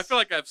 I know. I feel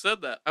like I've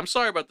said that. I'm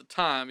sorry about the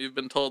time you've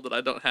been told that I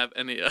don't have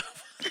any of.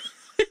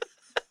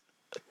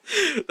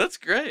 That's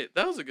great.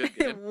 That was a good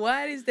game.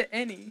 What is the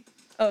any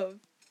of?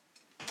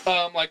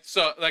 I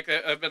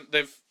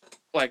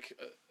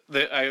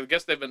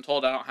guess they've been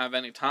told I don't have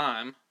any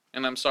time,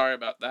 and I'm sorry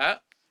about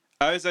that.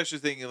 I was actually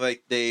thinking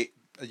like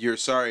you're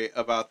sorry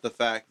about the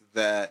fact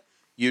that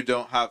you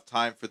don't have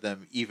time for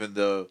them, even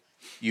though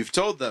you've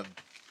told them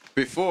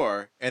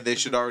before, and they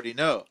should already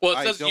know. Well,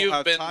 it says I don't you've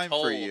have been time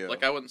told. for you.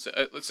 Like I wouldn't say.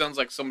 It sounds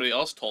like somebody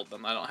else told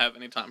them I don't have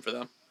any time for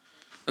them.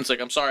 And it's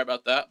like I'm sorry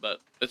about that, but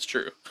it's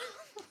true.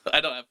 I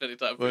don't have any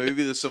time for Well, you.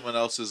 maybe there's someone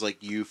else's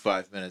like you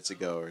 5 minutes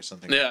ago or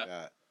something Yeah. like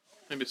that.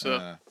 Maybe so.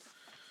 Uh,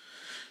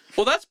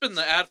 Well, that's been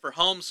the ad for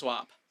Home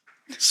Swap.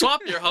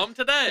 Swap your home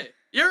today.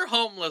 You're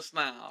homeless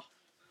now.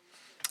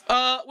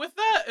 With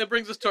that, it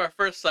brings us to our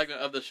first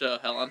segment of the show,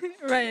 Helen.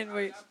 Ryan,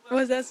 wait.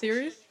 Was that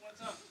serious?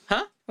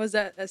 Huh? Was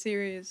that a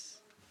serious?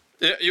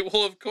 Yeah,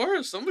 well, of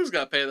course, somebody's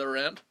got to pay the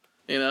rent.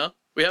 You know,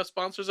 we have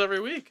sponsors every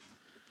week.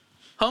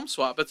 Home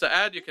Swap. It's an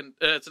ad you can.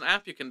 It's an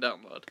app you can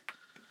download,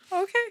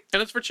 Okay.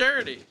 and it's for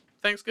charity.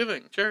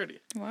 Thanksgiving charity.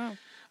 Wow.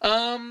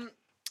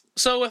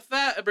 So with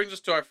that, it brings us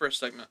to our first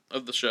segment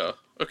of the show.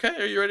 Okay,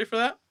 are you ready for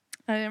that?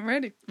 I am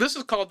ready. This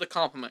is called the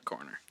Compliment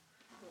Corner.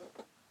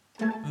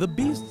 The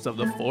beasts of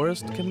the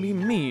forest can be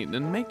mean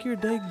and make your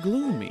day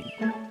gloomy.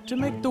 To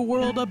make the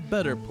world a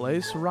better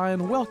place,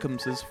 Ryan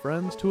welcomes his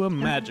friends to a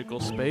magical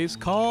space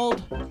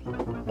called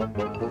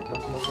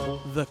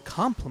the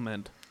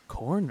Compliment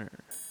Corner.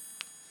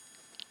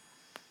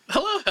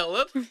 Hello,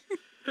 Helen.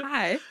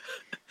 Hi.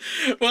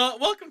 Well,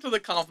 welcome to the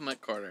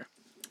Compliment Corner.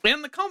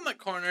 In the Compliment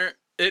Corner,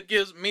 it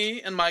gives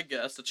me and my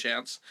guests a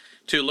chance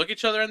to look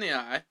each other in the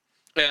eye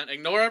and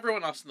ignore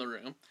everyone else in the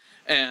room.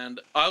 And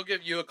I'll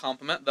give you a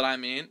compliment that I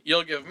mean.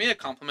 You'll give me a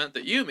compliment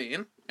that you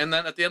mean. And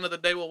then at the end of the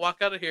day, we'll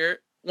walk out of here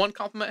one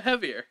compliment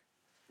heavier.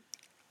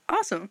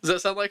 Awesome. Does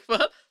that sound like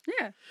fun?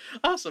 Yeah.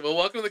 Awesome. Well,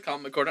 welcome to the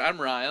Compliment Corner.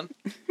 I'm Ryan.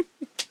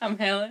 I'm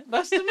Helen.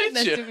 Nice to meet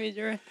Nice you. to meet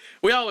you.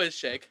 We always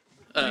shake.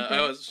 Okay. I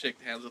always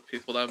shake hands with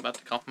people that I'm about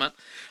to compliment.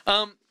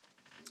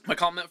 My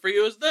compliment for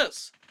you is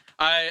this.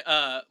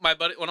 My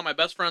buddy, one of my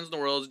best friends in the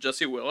world is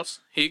Jesse Willis.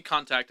 He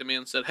contacted me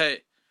and said,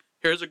 "Hey,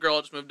 here's a girl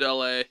that just moved to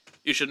LA.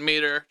 You should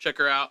meet her. Check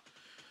her out."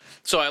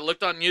 So I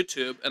looked on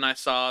YouTube and I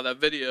saw that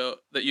video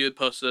that you had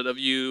posted of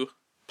you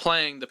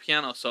playing the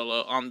piano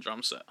solo on the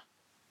drum set,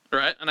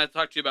 right? And I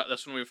talked to you about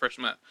this when we first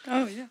met.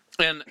 Oh yeah.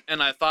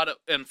 And I thought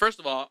and first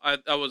of all,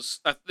 it's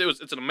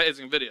an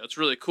amazing video. It's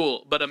really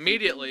cool. But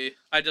immediately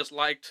I just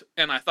liked,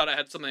 and I thought I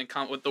had something in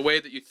common with the way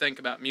that you think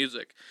about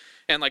music,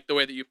 and like the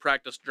way that you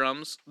practice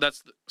drums.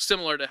 That's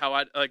similar to how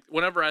I like.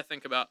 Whenever I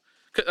think about,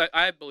 'cause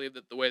I believe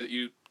that the way that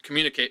you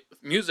communicate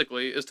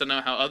musically is to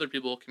know how other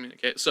people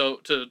communicate. So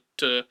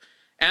to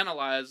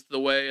analyze the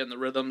way and the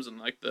rhythms and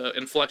like the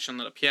inflection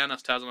that a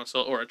pianist has on a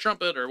solo or a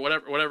trumpet or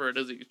whatever it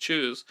is that you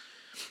choose,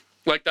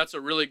 like that's a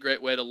really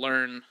great way to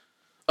learn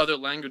other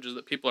languages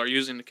that people are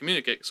using to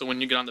communicate. So when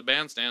you get on the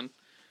bandstand,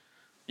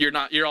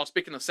 you're all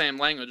speaking the same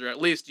language, or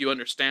at least you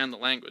understand the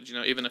language, you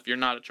know, even if you're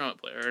not a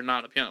trumpet player or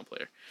not a piano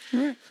player.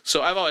 Right.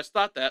 So I've always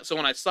thought that. So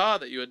when I saw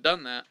that you had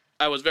done that,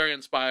 I was very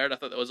inspired. I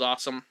thought that was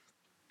awesome.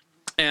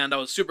 And I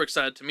was super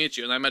excited to meet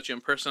you. And I met you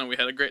in person, and we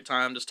had a great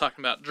time just talking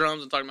about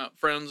drums and talking about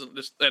friends.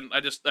 And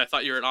I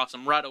thought you were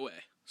awesome right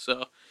away.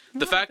 So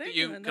the fact that thank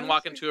you you, man. can That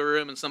walk was into a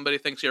room and somebody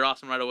thinks you're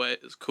awesome right away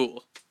is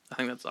cool. I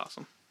think that's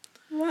awesome.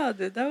 Wow,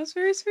 dude, that was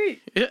very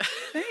sweet. Yeah.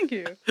 Thank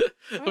you.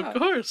 Wow. Of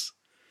course.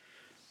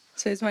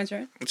 So it's my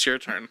turn. It's your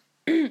turn.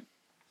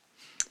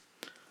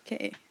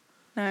 Okay.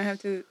 Now I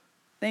have to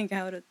think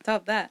how to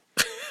top that.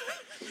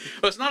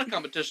 Well, it's not a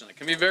competition. It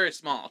can be very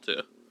small,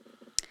 too.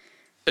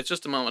 It's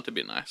just a moment to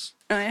be nice.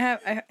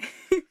 I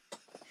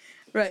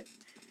right.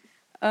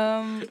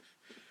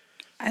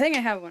 I think I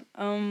have one.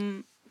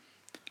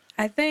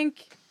 I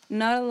think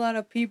not a lot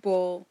of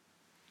people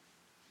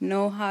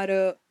know how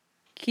to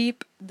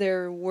keep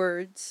their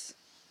words,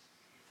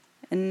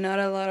 and not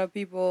a lot of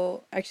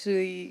people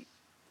actually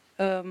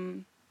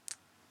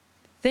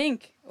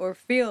think or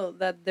feel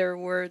that their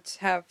words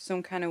have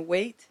some kind of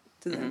weight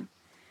to them. Mhm.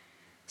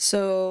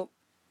 So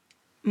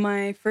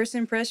my first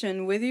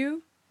impression with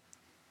you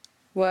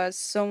was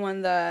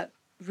someone that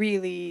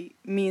really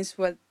means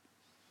what,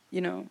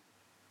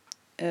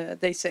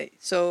 they say.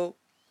 So,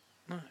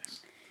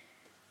 Nice.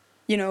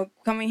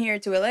 Coming here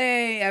to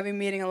LA, I've been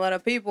meeting a lot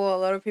of people. A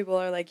lot of people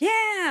are like,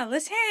 yeah,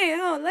 let's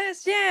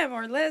jam,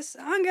 or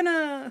I'm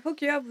gonna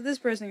hook you up with this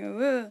person.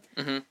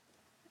 Mm-hmm.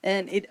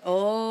 And it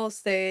all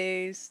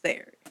stays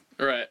there.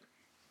 Right.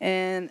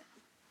 And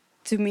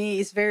to me,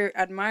 it's very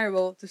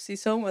admirable to see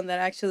someone that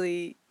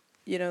actually,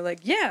 like,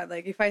 yeah,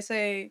 like if I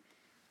say,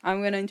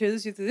 I'm going to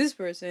introduce you to this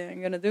person,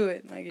 I'm going to do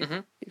it.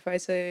 Like, if I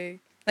say,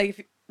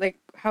 like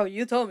how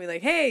you told me,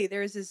 like, hey,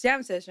 there's this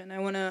jam session, I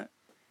want to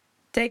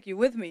take you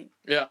with me.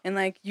 Yeah. And,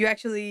 like, you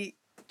actually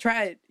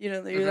try it,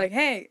 you're like,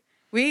 hey,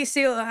 we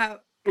still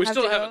have. We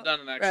still haven't done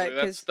it, actually.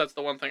 Right, that's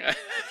the one thing I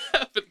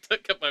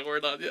haven't kept my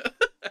word on yet.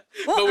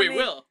 Well, but we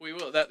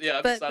will. That,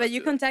 yeah. But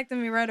you contacted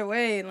me right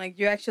away, and like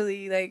you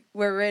actually like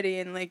were ready,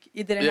 and like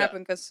it didn't happen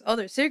because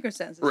other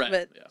circumstances. Right.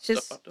 But Yeah.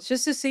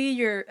 just to see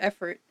your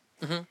effort,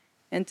 Mm-hmm.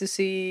 and to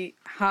see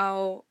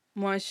how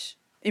much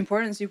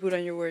importance you put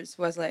on your words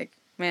was like,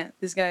 man,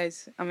 this guy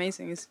is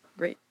amazing. He's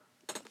great.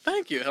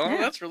 Thank you, Helen. Yeah.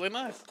 That's really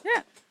nice.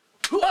 Yeah.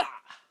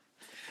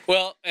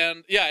 Well,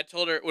 and yeah, I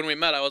told her when we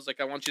met, I was like,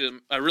 I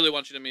really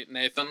want you to meet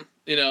Nathan,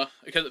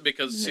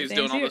 because he's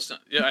doing all this.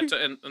 Yeah,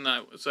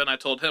 I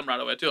told him right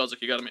away too. I was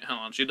like, you got to meet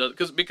Helen. She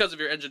does because of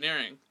your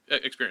engineering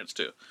experience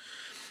too.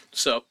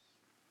 So,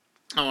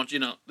 I want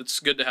it's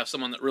good to have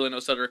someone that really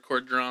knows how to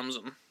record drums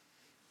and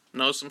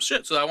knows some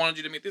shit. So I wanted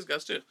you to meet these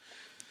guys too.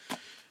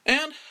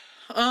 And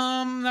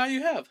now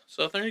you have.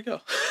 So there you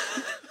go.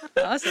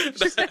 Awesome.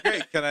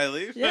 Great. Can I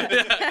leave? Yeah.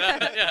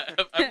 yeah,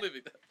 I'm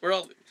leaving. We're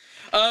all leaving.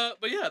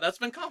 But yeah, that's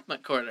been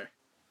Compliment Corner.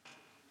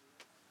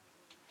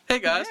 Hey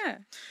guys. Yeah.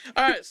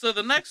 All right, so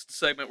the next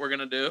segment we're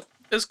gonna do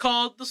is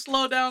called the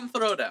Slow Down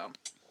Throwdown.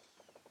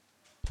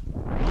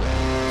 Slow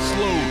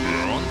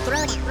down.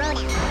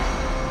 Throwdown.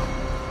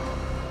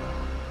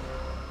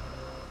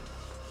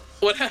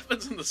 What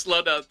happens in the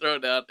Slow Down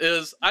Throwdown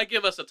is I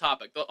give us a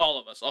topic, all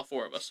of us, all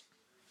four of us.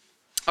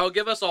 I'll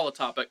give us all a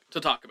topic to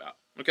talk about,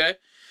 okay?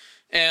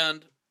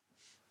 And,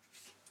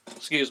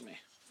 excuse me,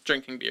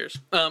 drinking beers.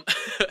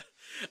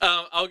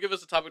 I'll give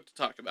us a topic to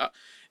talk about,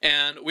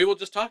 and we will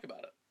just talk about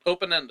it,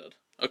 open-ended,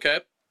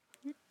 okay?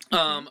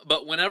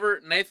 But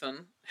whenever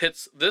Nathan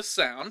hits this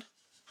sound,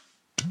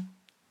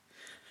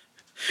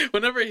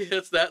 whenever he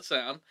hits that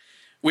sound,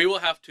 we will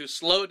have to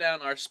slow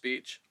down our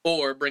speech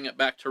or bring it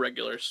back to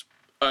regular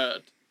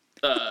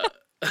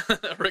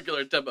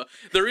regular tempo.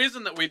 The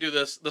reason that we do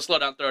the Slow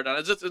Down Throwdown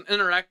is it's an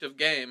interactive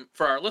game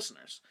for our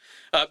listeners.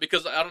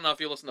 Because I don't know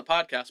if you listen to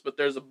podcasts, but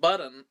there's a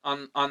button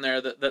on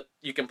there that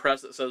you can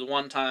press that says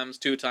 1 times,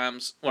 2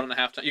 times, 1.5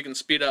 times. You can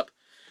speed up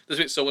the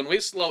speed. So when we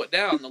slow it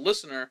down, the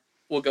listener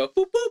will go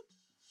boop boop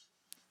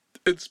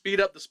and speed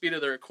up the speed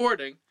of the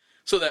recording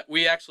so that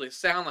we actually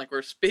sound like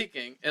we're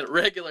speaking at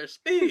regular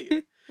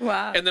speed.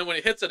 Wow. And then when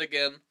it hits it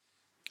again,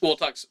 we'll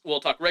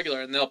talk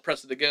regular, and they'll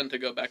press it again to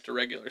go back to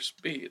regular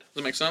speed. Does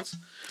that make sense?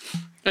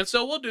 And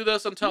so we'll do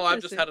this until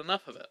I've just had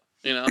enough of it,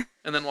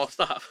 and then we'll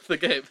stop the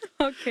game.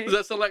 Okay. Does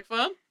that sound like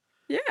fun?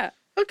 Yeah.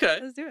 Okay.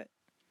 Let's do it.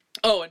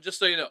 Oh, and just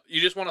so you know, you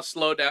just want to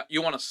slow down.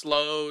 You want to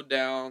slow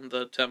down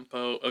the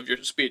tempo of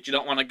your speech. You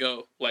don't want to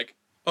go like,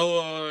 "Oh,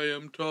 I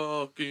am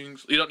talking."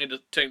 You don't need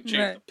to change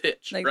the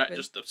pitch, like right?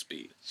 Just the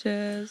speed.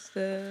 Just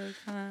the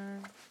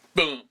time.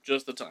 Boom,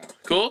 just the time.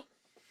 Cool.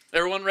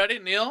 Everyone ready?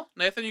 Neil,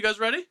 Nathan, you guys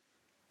ready?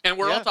 And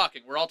we're all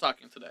talking. We're all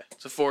talking today.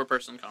 It's a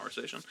 4-person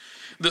conversation.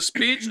 The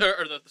speech,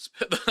 or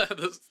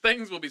the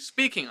things we'll be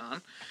speaking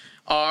on,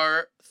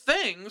 are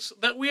things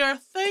that we are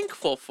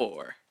thankful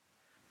for.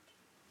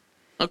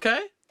 Okay?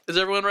 Is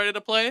everyone ready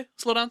to play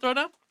Slow Down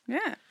Throwdown?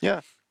 Yeah.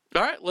 Yeah.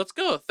 All right, let's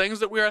go.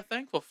 Things that we are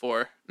thankful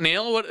for.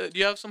 Neil, do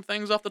you have some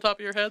things off the top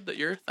of your head that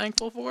you're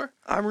thankful for?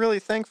 I'm really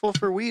thankful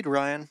for weed,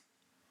 Ryan.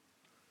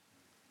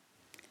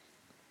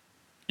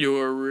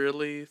 You're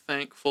really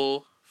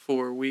thankful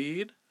for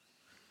weed?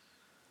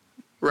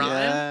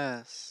 Ryan?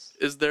 Yes.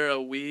 Is there a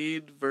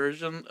weed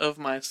version of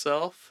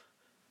myself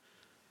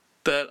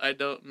that I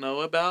don't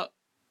know about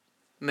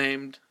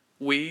named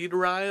Weed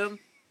Ryan?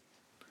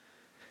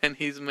 And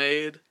he's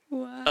made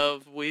Wow.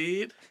 of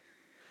weed?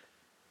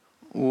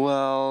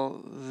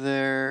 Well,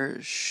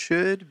 there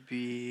should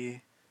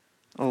be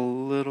a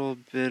little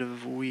bit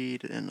of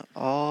weed in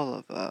all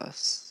of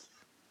us.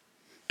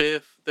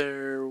 If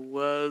there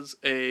was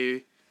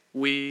a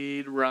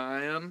Weed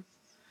Ryan,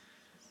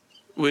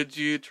 would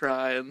you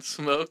try and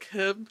smoke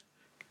him?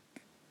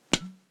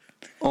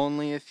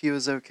 Only if he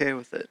was okay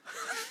with it.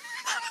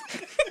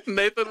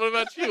 Nathan, what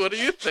about you? What are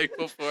you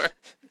thankful for?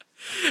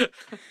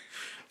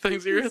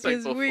 Things you're This is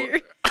thankful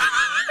weird. for.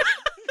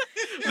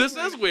 This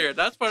is weird.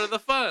 That's part of the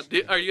fun.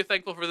 Are you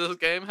thankful for this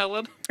game,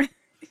 Helen?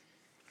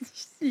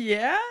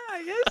 Yeah,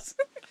 I guess.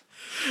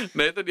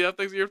 Nathan, do you have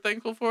things you're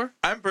thankful for?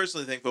 I'm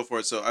personally thankful for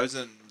it. So I was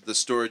in the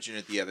storage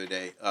unit the other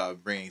day,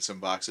 bringing some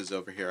boxes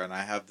over here, and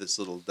I have this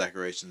little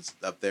decorations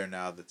up there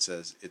now that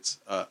says it's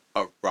a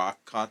rock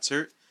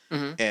concert,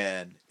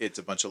 and it's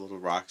a bunch of little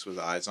rocks with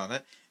eyes on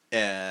it,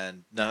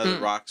 and none of the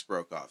rocks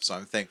broke off. So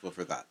I'm thankful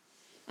for that.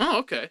 Oh,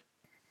 okay.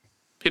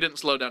 He didn't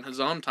slow down his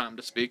own time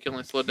to speak. He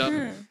only slowed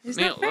down It's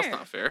Neil. not fair. That's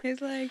not fair.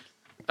 He's like,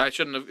 I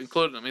shouldn't have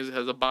included him. He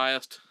has a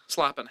biased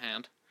slapping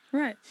hand.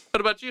 right.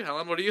 What about you,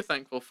 Helen? What are you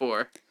thankful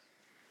for?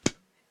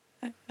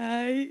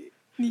 I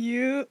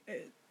knew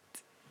it.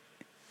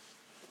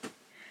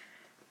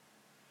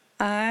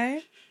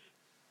 I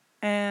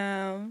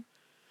am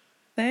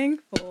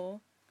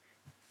thankful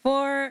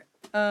for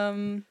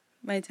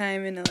my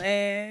time in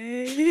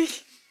LA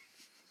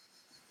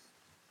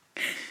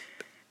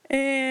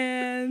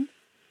and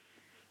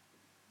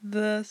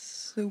the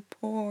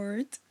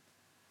support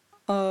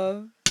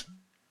of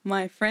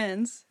my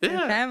friends and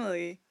Yeah.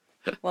 family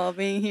while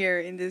being here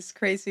in this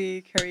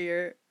crazy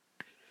career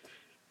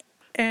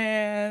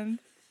and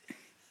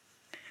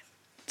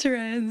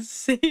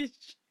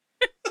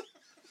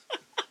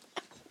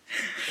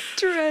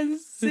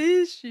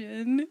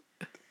transition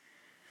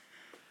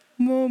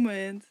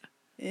moment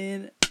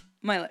in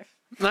my life.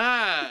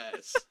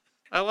 Nice.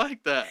 I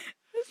like that.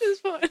 This is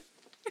fun.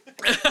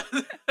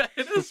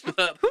 It is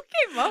fun. Who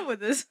came up with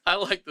this? I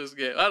like this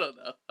game. I don't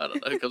know.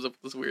 Who comes up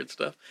with this weird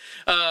stuff.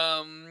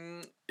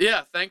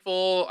 Yeah,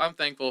 thankful. I'm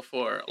thankful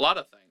for a lot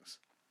of things.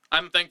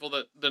 I'm thankful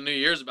that the new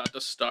year's about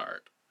to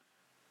start.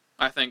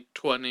 I think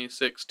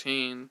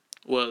 2016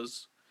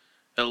 was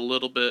a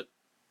little bit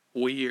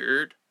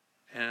weird,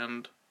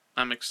 and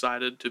I'm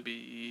excited to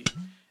be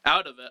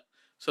out of it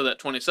so that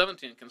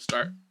 2017 can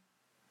start.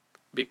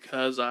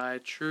 Because I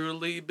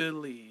truly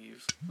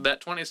believe that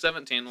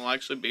 2017 will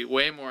actually be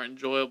way more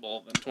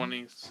enjoyable than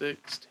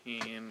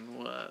 2016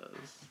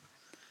 was.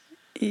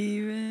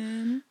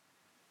 Even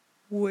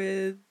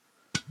with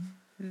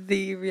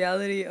the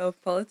reality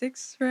of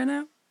politics right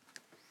now?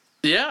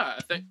 Yeah,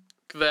 I think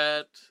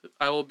that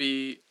I will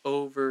be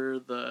over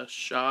the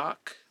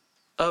shock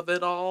of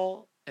it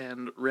all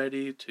and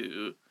ready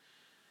to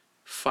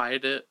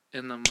fight it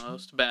in the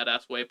most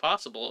badass way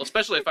possible,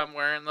 especially if I'm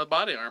wearing the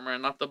body armor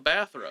and not the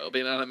bathrobe,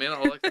 you know what I mean?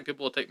 I think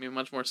people will take me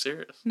much more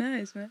serious.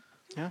 Nice, man.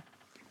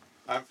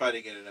 I'm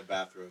fighting it in a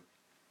bathrobe.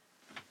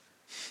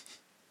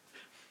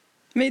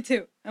 Me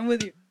too. I'm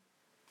with you.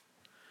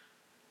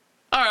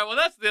 Alright, well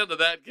that's the end of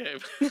that game.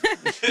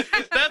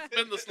 That's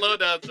been the Slow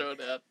Down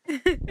Throwdown.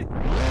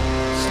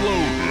 Slow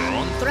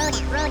down.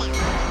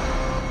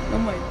 Oh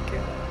my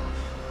god.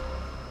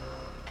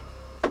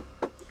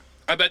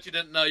 I bet you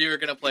didn't know you were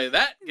going to play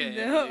that game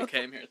No. when you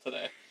came here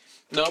today.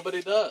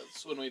 Nobody does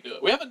when we do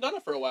it. We haven't done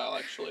it for a while,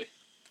 actually.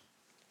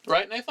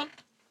 Right, Nathan?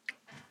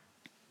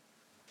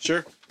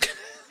 Sure.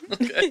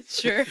 Okay.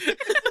 Sure.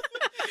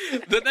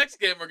 The next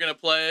game we're going to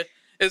play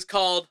is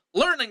called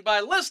Learning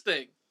by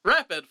Listing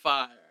Rapid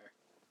Fire.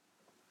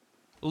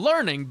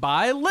 Learning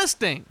by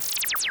listing.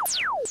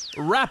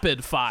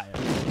 Rapid fire.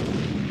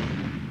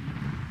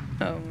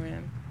 Oh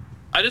man.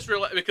 I just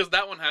realized, because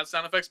that one has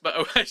sound effects, but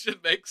I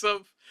should make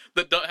some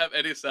that don't have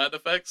any sound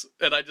effects,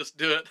 and I just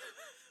do it.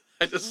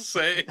 I just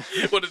say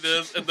what it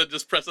is, and then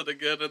just press it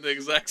again in the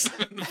exact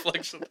same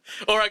inflection.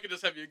 Or I could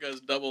just have you guys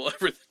double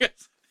everything.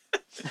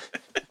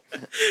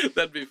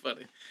 That'd be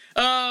funny.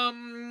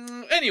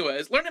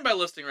 Anyways, Learning by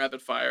Listing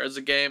Rapid Fire is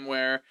a game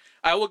where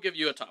I will give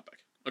you a topic.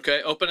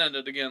 Okay,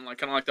 open-ended again,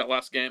 kind of like that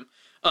last game.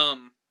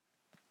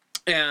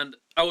 And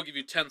I will give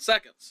you 10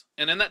 seconds.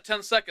 And in that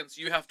 10 seconds,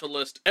 you have to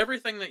list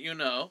everything that you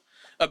know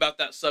about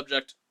that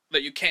subject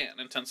that you can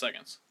in 10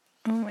 seconds.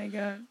 Oh my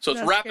god. So it's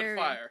That's rapid scary.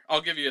 fire.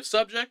 I'll give you a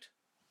subject.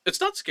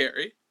 It's not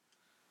scary.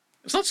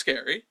 It's not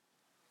scary.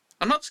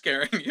 I'm not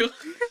scaring you.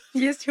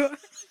 Yes, you are.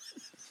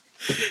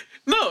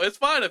 No, it's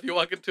fine if you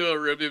walk into a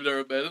room you've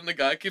never been and the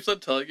guy keeps on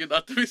telling you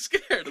not to be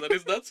scared and then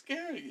he's not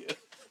scaring you.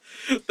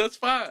 That's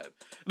fine.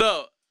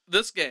 No,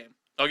 this game,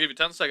 I'll give you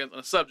 10 seconds on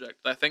a subject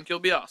that I think you'll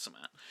be awesome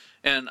at.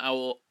 And I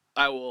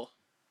will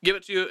give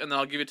it to you, and then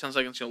I'll give you 10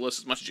 seconds. You'll list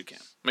as much as you can.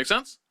 Make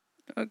sense?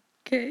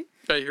 Okay.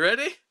 Are you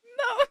ready?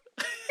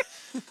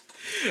 No.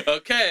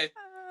 Okay.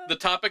 The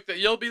topic that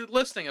you'll be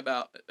listing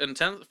about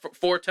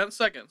for 10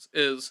 seconds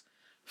is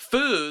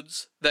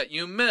foods that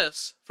you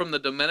miss from the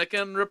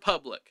Dominican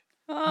Republic.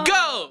 Oh,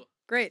 Go!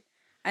 Great.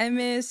 I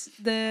miss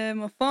the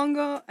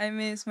mofongo. I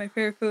miss my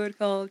favorite food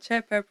called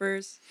chef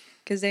peppers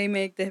because they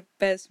make the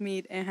best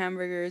meat and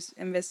hamburgers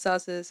and best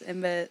sauces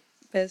and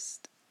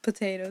best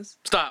potatoes.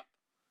 Stop.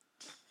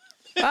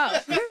 Wow.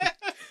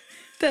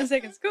 10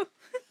 seconds. Go.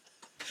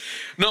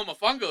 No,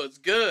 mofongo is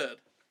good.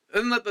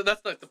 Isn't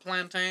that's like the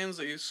plantains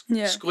that you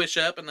Yeah. squish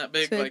up in that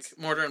big So like it's-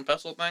 mortar and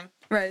pestle thing?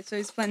 Right. So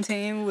it's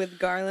plantain with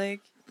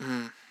garlic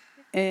Mm.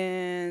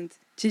 and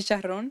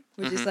chicharrón,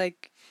 which is Mhm.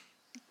 like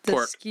the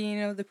Pork.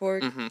 skin of the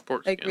pork, Mm-hmm.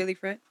 Pork like skin. really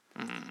fried.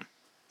 Mm.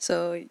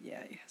 So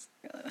yeah, yes.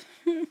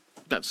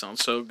 That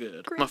sounds so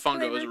good. Great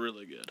Mofongo is flavor.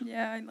 really good.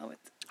 Yeah, I love it.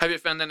 Have you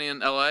found any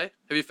in LA?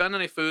 Have you found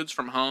any foods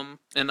from home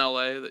in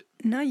LA that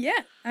Not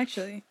yet,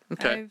 actually.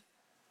 Okay. I've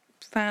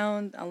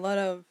found a lot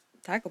of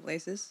taco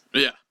places,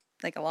 Yeah,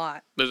 like a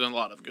lot, there's a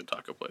lot of good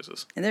taco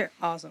places. and they're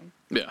awesome.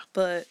 Yeah.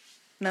 But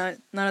not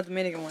a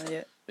Dominican one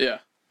yet. Yeah.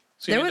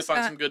 So you There need was, to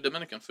find uh, some good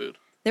Dominican food.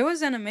 There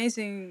was an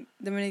amazing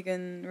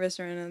Dominican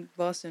restaurant in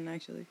Boston,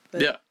 actually,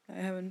 but Yeah. I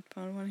haven't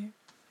found one here.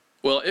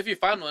 Well, if you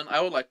find one, I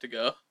would like to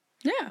go.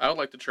 Yeah. I would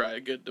like to try a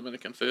good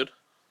Dominican food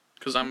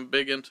because I'm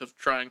big into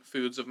trying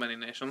foods of many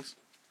nations.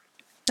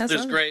 That's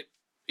There's awesome. great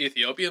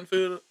Ethiopian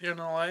food here in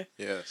LA.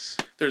 Yes.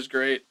 There's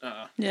great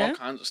Yeah? all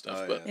kinds of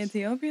stuff. Oh, but yeah.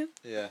 Ethiopian?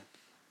 Yeah.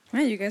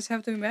 Man, you guys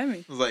have to invite me.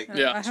 It's like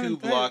Yeah. I haven't 2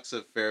 tried. blocks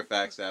of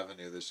Fairfax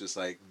Avenue. There's just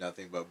like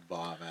nothing but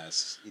bomb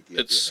ass Ethiopian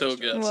It's so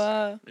good. restaurants.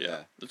 Wow. yeah,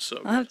 Yeah. it's so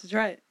I'll good. have to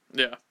try it.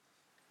 Yeah.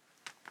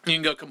 You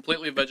can go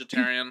completely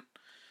vegetarian,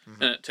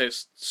 and it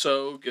tastes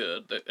so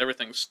good that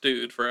everything's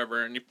stewed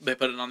forever, and they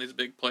put it on these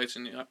big plates,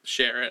 and you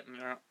share it, and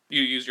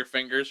you use your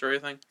fingers for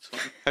everything. It's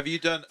fun. Have you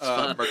done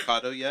fun.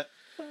 Mercado yet?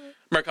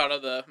 Mercado,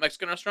 the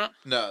Mexican restaurant?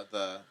 No,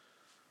 the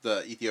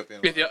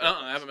Ethiopian one.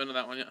 I haven't been to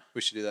that one yet.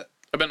 We should do that.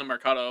 I've been to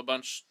Mercado a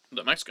bunch,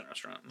 the Mexican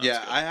restaurant. That's yeah,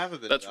 good. I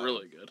haven't been. That's to that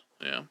really one. good.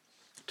 Yeah,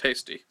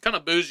 tasty. Kind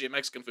of bougie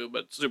Mexican food,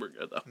 but super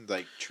good though.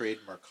 Like trade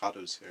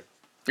Mercados here.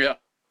 Yeah.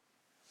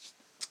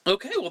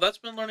 Okay, well that's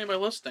been learning by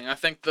listening. I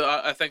think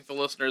the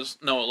listeners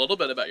know a little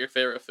bit about your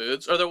favorite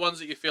foods. Are there ones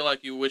that you feel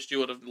like you wished you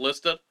would have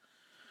listed?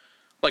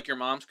 Like your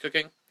mom's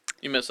cooking?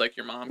 You miss like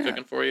your mom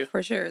cooking for you?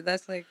 For sure,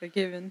 that's like a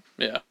given.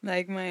 Yeah.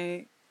 Like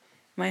my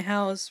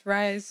house,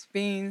 rice,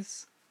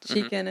 beans,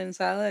 chicken, and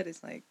salad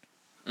is like,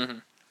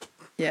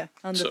 yeah,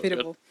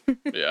 undefeatable. So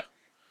yeah.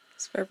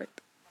 It's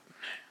perfect.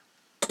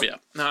 Yeah.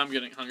 Now I'm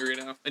getting hungry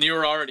now. And you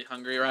were already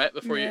hungry, right?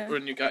 Before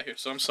when you got here.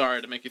 So I'm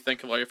sorry to make you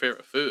think of all your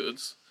favorite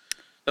foods.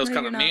 That was No,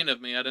 kind of you're mean not.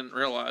 of me. I didn't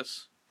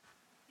realize.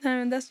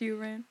 No, that's you,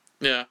 Ryan.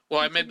 Yeah.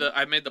 Well, I made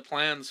the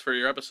plans for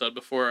your episode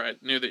before I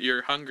knew that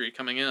you're hungry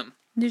coming in.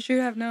 You should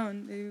have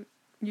known.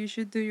 You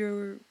should do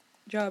your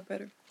job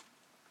better.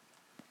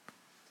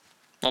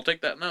 I'll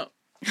take that note.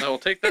 I will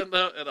take that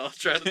note and I'll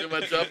try to do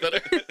my job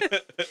better.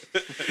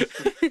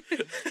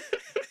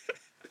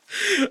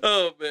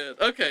 Oh man.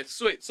 Okay,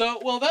 sweet. So,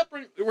 well,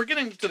 we're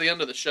getting to the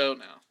end of the show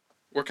now.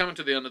 We're coming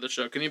to the end of the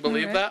show. Can you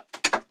believe that?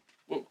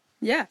 Whoa.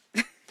 Yeah.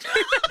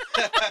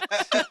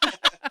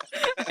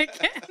 I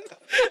can.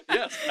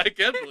 Yes, I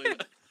can believe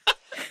it.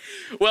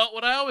 Well,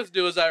 what I always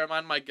do is I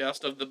remind my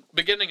guest of the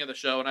beginning of the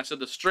show, and I said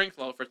the strength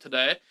level for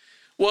today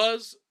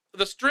was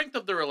the strength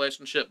of the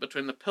relationship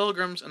between the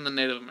Pilgrims and the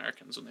Native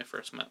Americans when they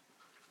first met.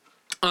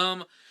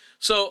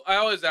 So I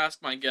always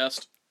ask my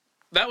guest,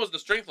 that was the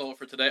strength level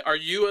for today. Are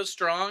you as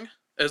strong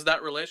as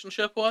that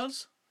relationship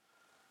was?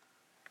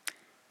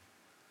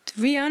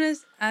 To be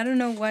honest, I don't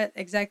know what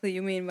exactly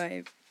you mean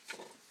by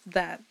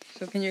that.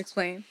 So can you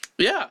explain?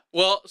 Yeah.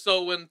 Well,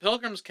 so when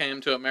Pilgrims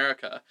came to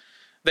America,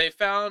 they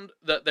found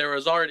that there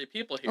was already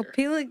people here. Oh,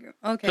 pilgrim.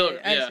 Okay,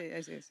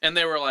 I see. And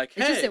they were like,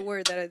 hey. It's just a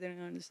word that I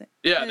didn't understand.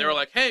 Yeah, they were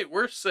like, hey,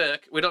 we're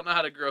sick. We don't know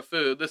how to grow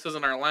food. This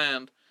isn't our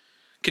land.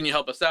 Can you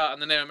help us out?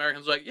 And the Native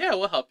Americans were like, yeah,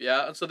 we'll help you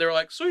out. And so they were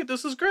like, sweet,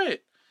 this is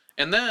great.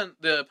 And then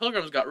the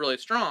Pilgrims got really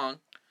strong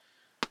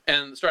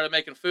and started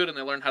making food, and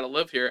they learned how to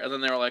live here. And then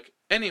they were like,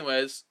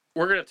 anyways,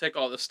 we're going to take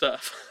all this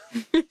stuff.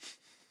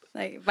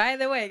 Like, by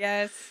the way,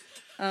 guys.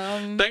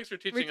 Thanks for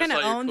teaching us all your cool ways. We kind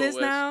of own this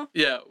now.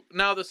 Yeah,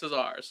 now this is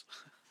ours.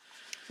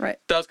 Right.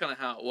 That's kind of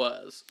how it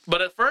was.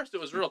 But at first, it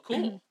was real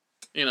cool,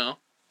 you know?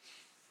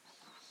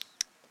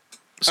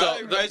 So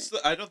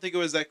I don't think it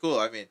was that cool.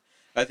 I mean,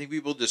 I think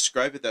people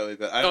describe it that way,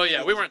 but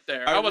we weren't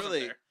there. I wasn't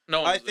there.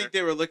 No one was I think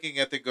there. they were looking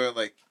at them going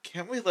like,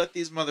 "Can we let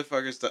these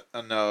motherfuckers die?"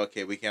 Oh, no,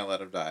 okay, we can't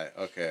let them die.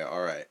 Okay,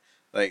 all right.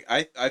 Like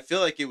I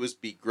feel like it was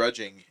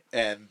begrudging,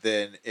 and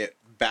then it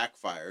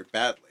backfired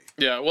badly.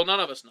 Yeah, well, none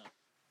of us know.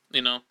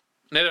 You know,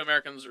 Native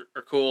Americans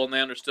are cool, and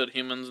they understood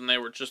humans, and they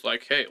were just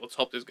like, "Hey, let's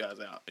help these guys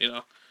out." You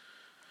know.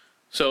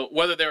 So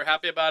whether they were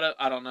happy about it,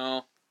 I don't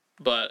know,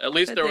 but at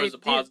least there was a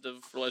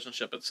positive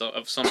relationship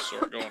of some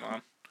sort going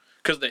on,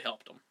 because they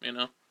helped them. You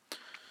know.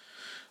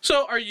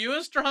 So, are you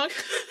as strong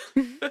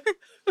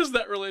as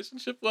that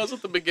relationship was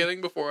at the beginning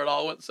before it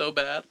all went so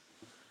bad?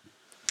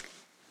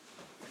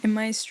 Am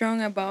I strong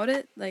about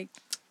it? Like,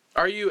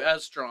 are you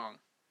as strong?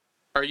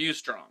 Are you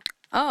strong?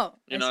 Oh,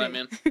 you know what I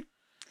mean?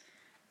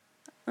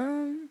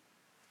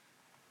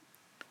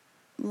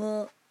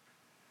 Well,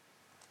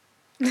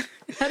 I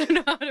don't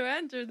know how to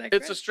answer that.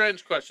 It's a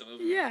strange question,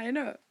 isn't it? Yeah, I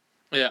know.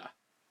 Yeah.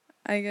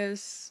 I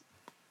guess.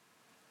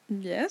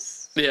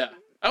 Yes. Yeah,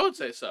 I would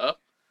say so.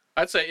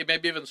 I'd say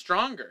maybe even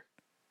stronger,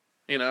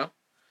 you know?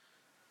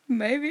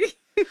 Maybe.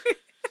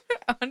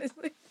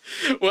 Honestly.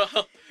 Well,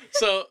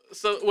 so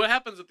what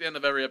happens at the end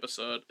of every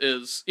episode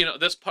is, you know,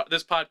 this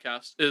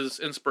podcast is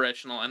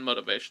inspirational and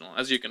motivational,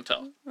 as you can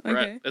tell, Okay.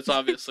 right? It's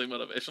obviously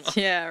motivational.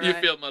 Yeah, right. You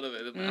feel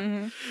motivated now.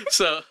 Mm-hmm.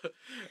 So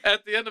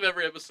at the end of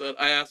every episode,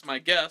 I ask my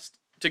guest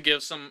to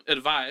give some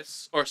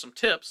advice or some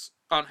tips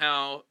on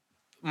how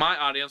my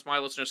audience, my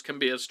listeners, can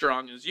be as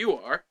strong as you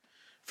are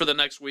for the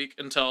next week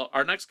until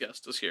our next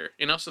guest is here.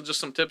 You know, so just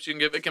some tips you can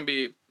give. It can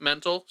be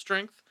mental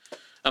strength,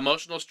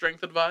 emotional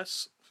strength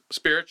advice,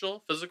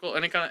 spiritual, physical,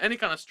 any kind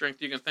of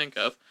strength you can think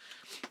of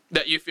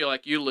that you feel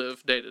like you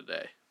live day to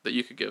day that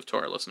you could give to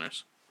our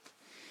listeners.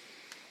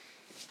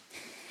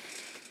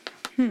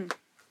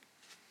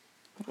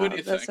 What do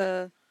you That's think?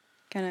 a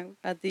kind of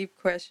a deep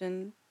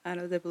question out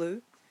of the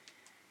blue.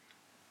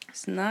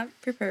 It's not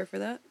prepared for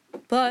that.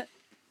 But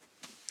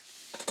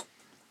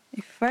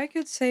if I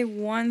could say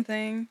one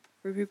thing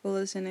for people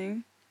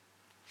listening,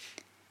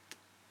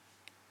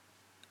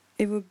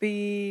 it would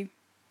be,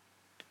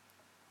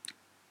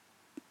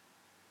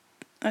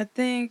 I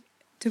think,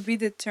 to be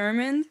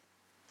determined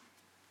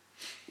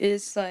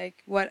is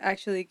like what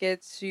actually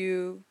gets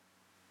you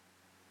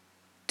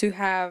to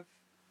have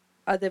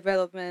a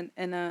development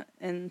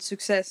and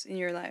success in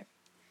your life.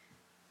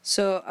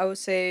 So I would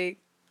say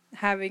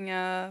having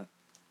a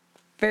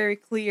very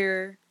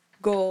clear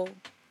goal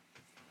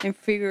and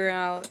figure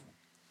out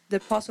the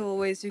possible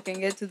ways you can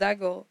get to that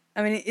goal.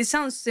 I mean, it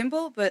sounds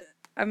simple, but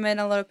I've met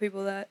a lot of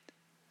people that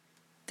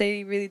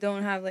they really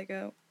don't have like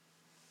a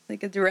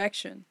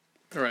direction.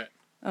 Right.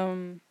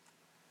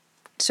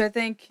 So I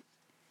think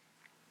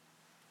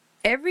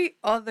every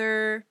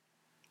other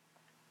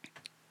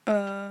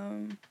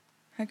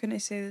how can I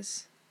say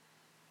this?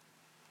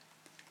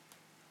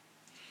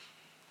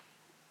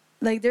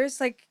 Like there's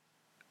like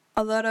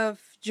a lot of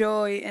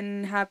joy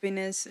and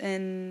happiness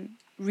and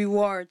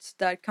rewards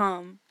that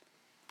come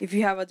if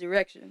you have a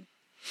direction,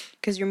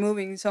 because you're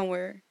moving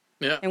somewhere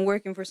Yeah. and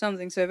working for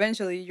something. So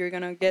eventually you're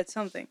gonna get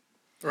something.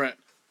 Right.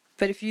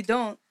 But if you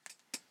don't,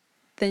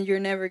 then you're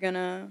never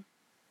gonna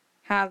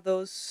have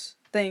those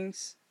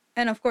things,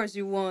 and of course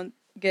you won't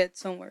get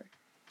somewhere.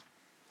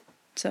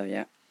 So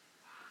yeah,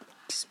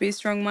 just be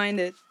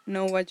strong-minded,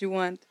 know what you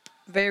want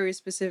very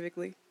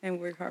specifically, and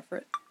work hard for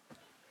it.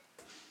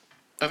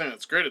 I think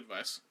that's great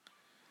advice.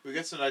 We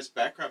got some nice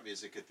background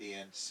music at the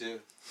end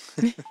too.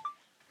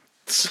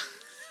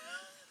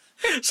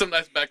 Some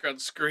nice background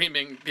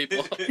screaming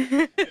people.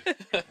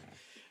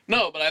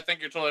 No, but I think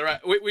you're totally right.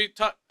 We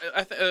talked.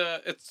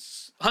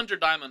 It's Hunter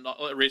Diamond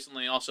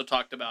recently also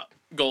talked about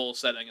goal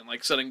setting and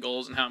like setting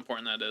goals and how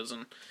important that is,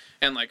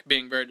 and like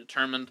being very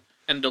determined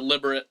and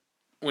deliberate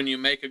when you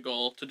make a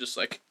goal to just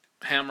like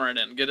hammer it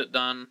in, get it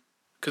done,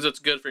 because it's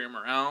good for your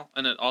morale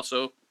and it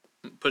also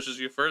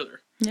pushes you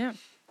further. Yeah.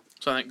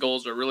 So I think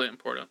goals are really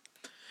important.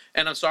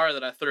 And I'm sorry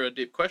that I threw a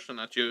deep question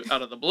at you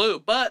out of the blue,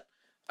 but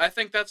I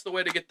think that's the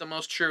way to get the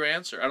most true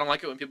answer. I don't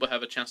like it when people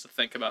have a chance to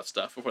think about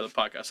stuff before the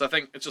podcast. I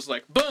think it's just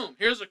like, boom,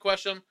 here's a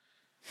question,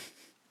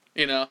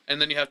 and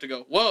then you have to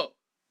go, whoa,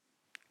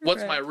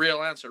 what's my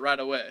real answer right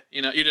away?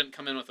 You didn't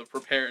come in with a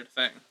prepared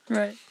thing.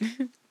 Right.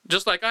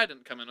 Just like I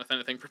didn't come in with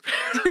anything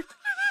prepared.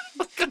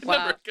 I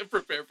never get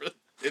prepared for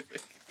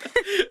anything.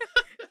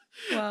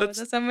 Wow,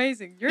 that's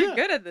amazing. You're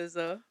good at this,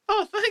 though.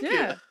 Oh, thank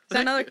you. It's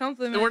another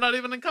compliment. And we're not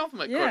even in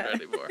compliment quarter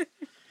anymore.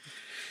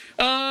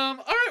 All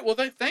right. Well,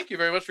 thank you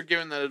very much for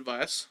giving that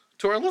advice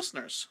to our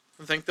listeners.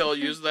 I think they'll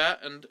use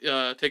that and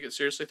take it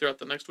seriously throughout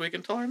the next week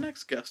until our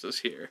next guest is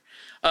here.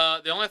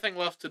 The only thing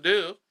left to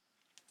do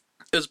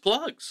is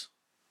plugs.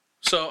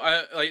 So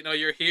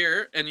you're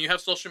here and you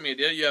have social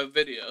media. You have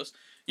videos.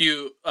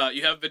 You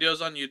have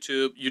videos on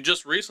YouTube. You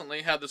just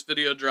recently had this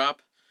video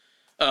drop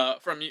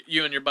from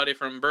you and your buddy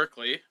from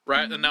Berkeley,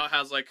 right? Mm-hmm. And now it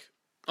has like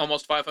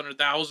almost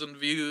 500,000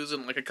 views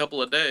in like a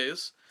couple of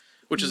days.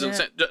 Which is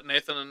insane.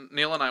 Nathan and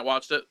Neil and I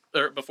watched it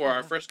before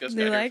our first guest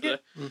got here today.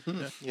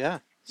 Mm-hmm. Yeah.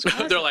 So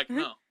they're like,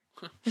 no.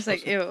 It's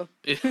like, ew.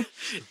 Ew,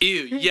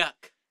 yuck.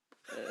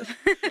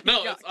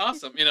 No, it's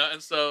awesome,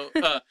 And so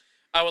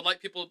I would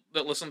like people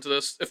that listen to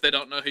this, if they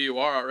don't know who you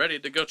are already,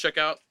 to go check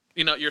out,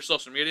 your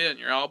social media and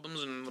your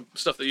albums and the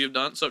stuff that you've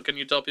done. So can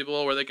you tell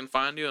people where they can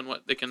find you and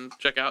what they can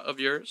check out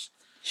of yours?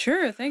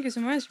 Sure. Thank you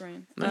so much,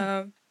 Ryan.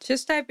 Yeah.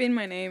 Just type in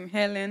my name,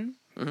 Helen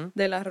Mm-hmm.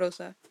 de la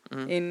Rosa,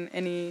 in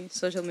any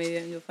social media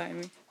and you'll find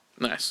me.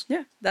 Nice.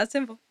 Yeah, that's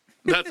simple.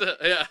 That's it.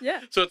 Yeah.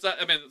 Yeah. So it's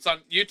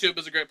on YouTube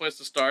is a great place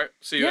to start.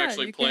 So you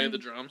actually play the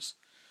drums.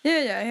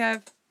 Yeah. I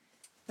have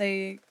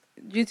like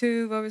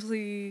YouTube,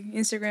 obviously,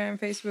 Instagram,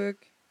 Facebook.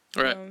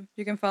 Right.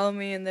 You can follow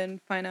me and then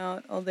find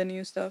out all the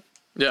new stuff.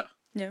 Yeah.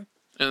 Yeah.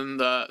 And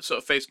so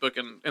Facebook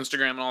and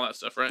Instagram and all that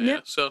stuff, right? Yeah.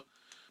 So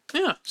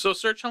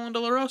search Helen de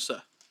la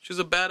Rosa. She's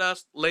a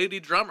badass lady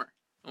drummer.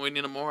 And we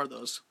need more of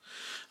those.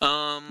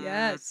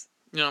 Yes.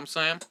 You know what I'm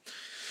saying?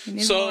 We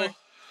need more.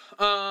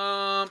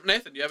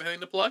 Nathan, do you have anything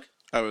to plug?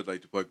 I would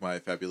like to plug my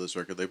fabulous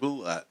record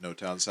label at No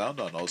Town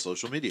Sound on all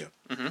social media.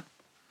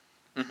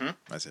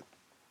 That's it.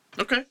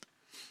 Okay.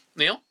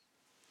 Neil?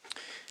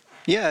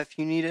 Yeah, if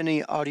you need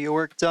any audio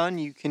work done,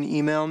 you can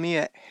email me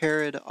at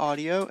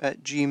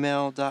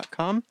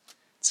harrodaudio@gmail.com.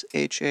 It's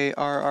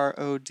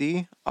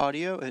HARROD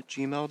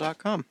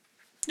audio@gmail.com.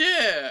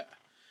 Yeah.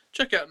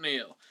 Check out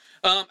Neil.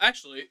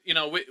 Actually,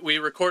 we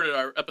recorded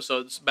our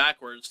episodes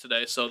backwards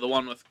today, so the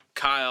one with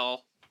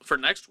Kyle for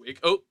next week.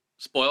 Oh,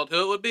 spoiled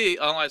who it would be.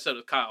 All I said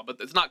was Kyle, but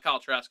it's not Kyle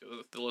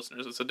Trasko, the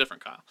listeners. It's a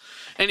different Kyle.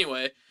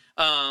 Anyway,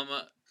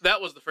 that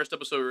was the first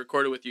episode we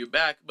recorded with you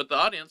back, but the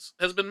audience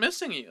has been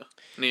missing you,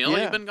 Neil.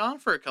 Yeah. You've been gone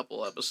for a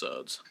couple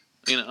episodes,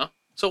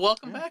 So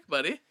welcome back,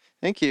 buddy.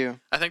 Thank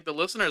you. I think the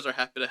listeners are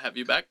happy to have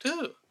you back,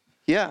 too.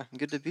 Yeah,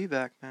 good to be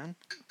back, man.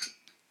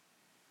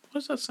 What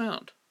does that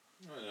sound?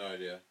 I have no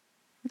idea.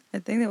 I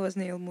think that was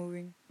Neil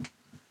moving.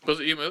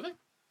 Was it you moving?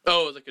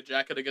 Oh, it was like a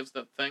jacket against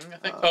that thing, I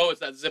think. It's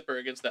that zipper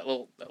against that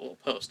little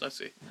post. I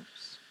see.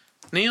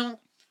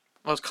 Neil,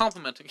 I was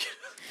complimenting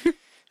you.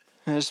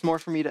 There's more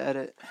for me to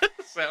edit.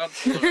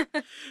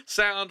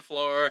 Sound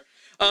floor.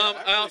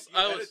 If you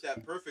edit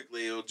that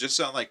perfectly, it'll just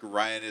sound like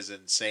Ryan is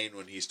insane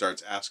when he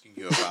starts asking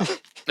you about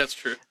it. That's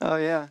true. Oh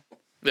yeah.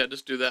 Yeah,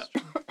 just do that.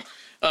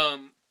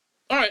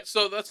 All right,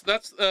 so that's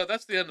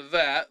the end of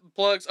that.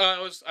 Plugs. I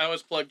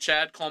always plug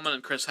Chad Coleman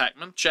and Chris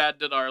Hackman. Chad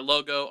did our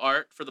logo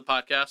art for the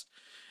podcast,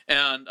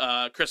 and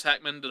Chris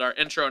Hackman did our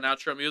intro and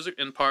outro music,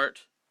 in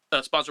part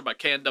sponsored by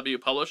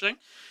KNW Publishing.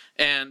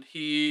 And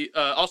he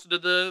also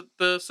did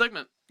the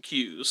segment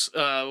cues,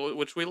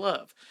 which we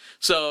love.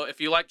 So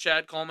if you like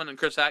Chad Coleman and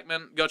Chris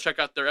Hackman, go check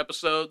out their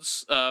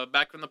episodes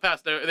back from the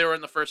past. They were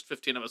in the first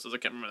 15 episodes. I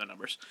can't remember their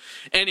numbers.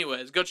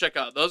 Anyways, go check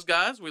out those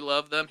guys. We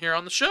love them here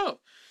on the show.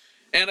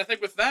 And I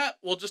think with that,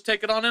 we'll just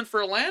take it on in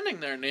for a landing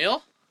there,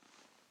 Neil.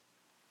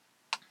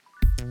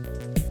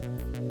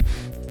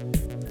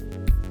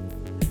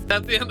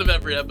 At the end of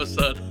every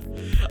episode,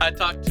 I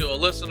talk to a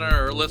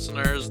listener or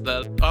listeners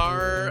that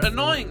are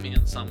annoying me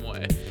in some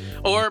way.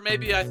 Or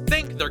maybe I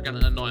think they're going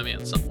to annoy me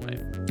in some way.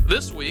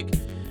 This week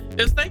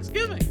is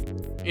Thanksgiving,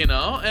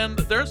 and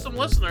there are some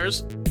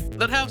listeners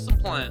that have some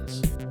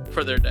plans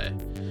for their day.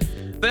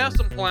 They have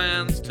some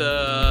plans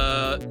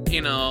to,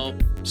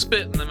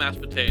 spit in the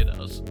mashed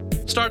potatoes,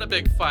 start a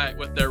big fight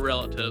with their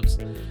relatives,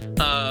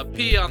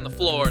 pee on the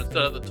floor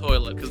instead of the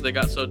toilet because they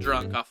got so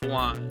drunk off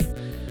wine,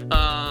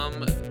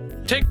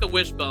 take the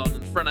wishbone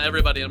in front of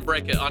everybody and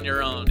break it on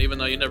your own, even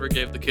though you never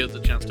gave the kids a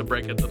chance to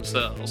break it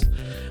themselves.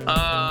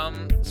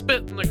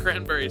 Spit in the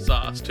cranberry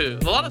sauce, too.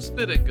 A lot of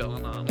spitting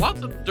going on.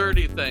 Lots of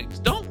dirty things.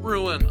 Don't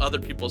ruin other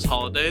people's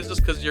holidays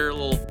just because you're a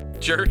little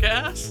jerk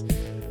ass.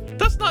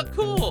 That's not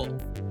cool.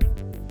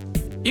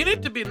 You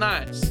need to be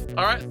nice,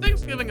 alright?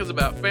 Thanksgiving is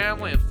about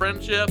family and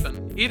friendship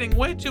and eating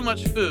way too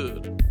much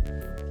food.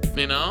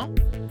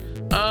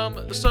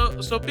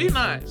 So be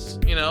nice,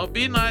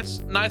 be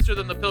nicer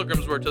than the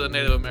Pilgrims were to the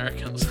Native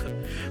Americans.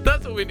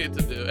 That's what we need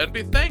to do. And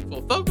be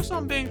thankful. Focus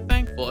on being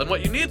thankful. And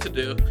what you need to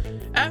do,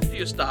 after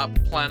you stop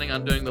planning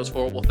on doing those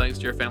horrible things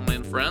to your family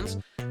and friends,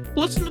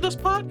 listen to this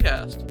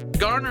podcast.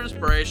 Garner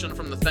inspiration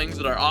from the things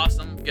that our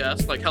awesome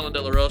guests like Helen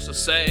De La Rosa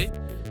say,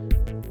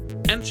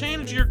 and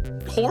change your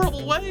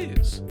horrible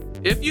ways.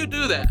 If you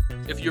do that,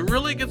 if you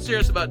really get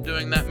serious about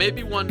doing that,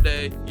 maybe one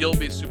day you'll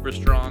be super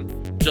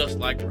strong, just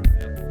like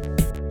Ryan.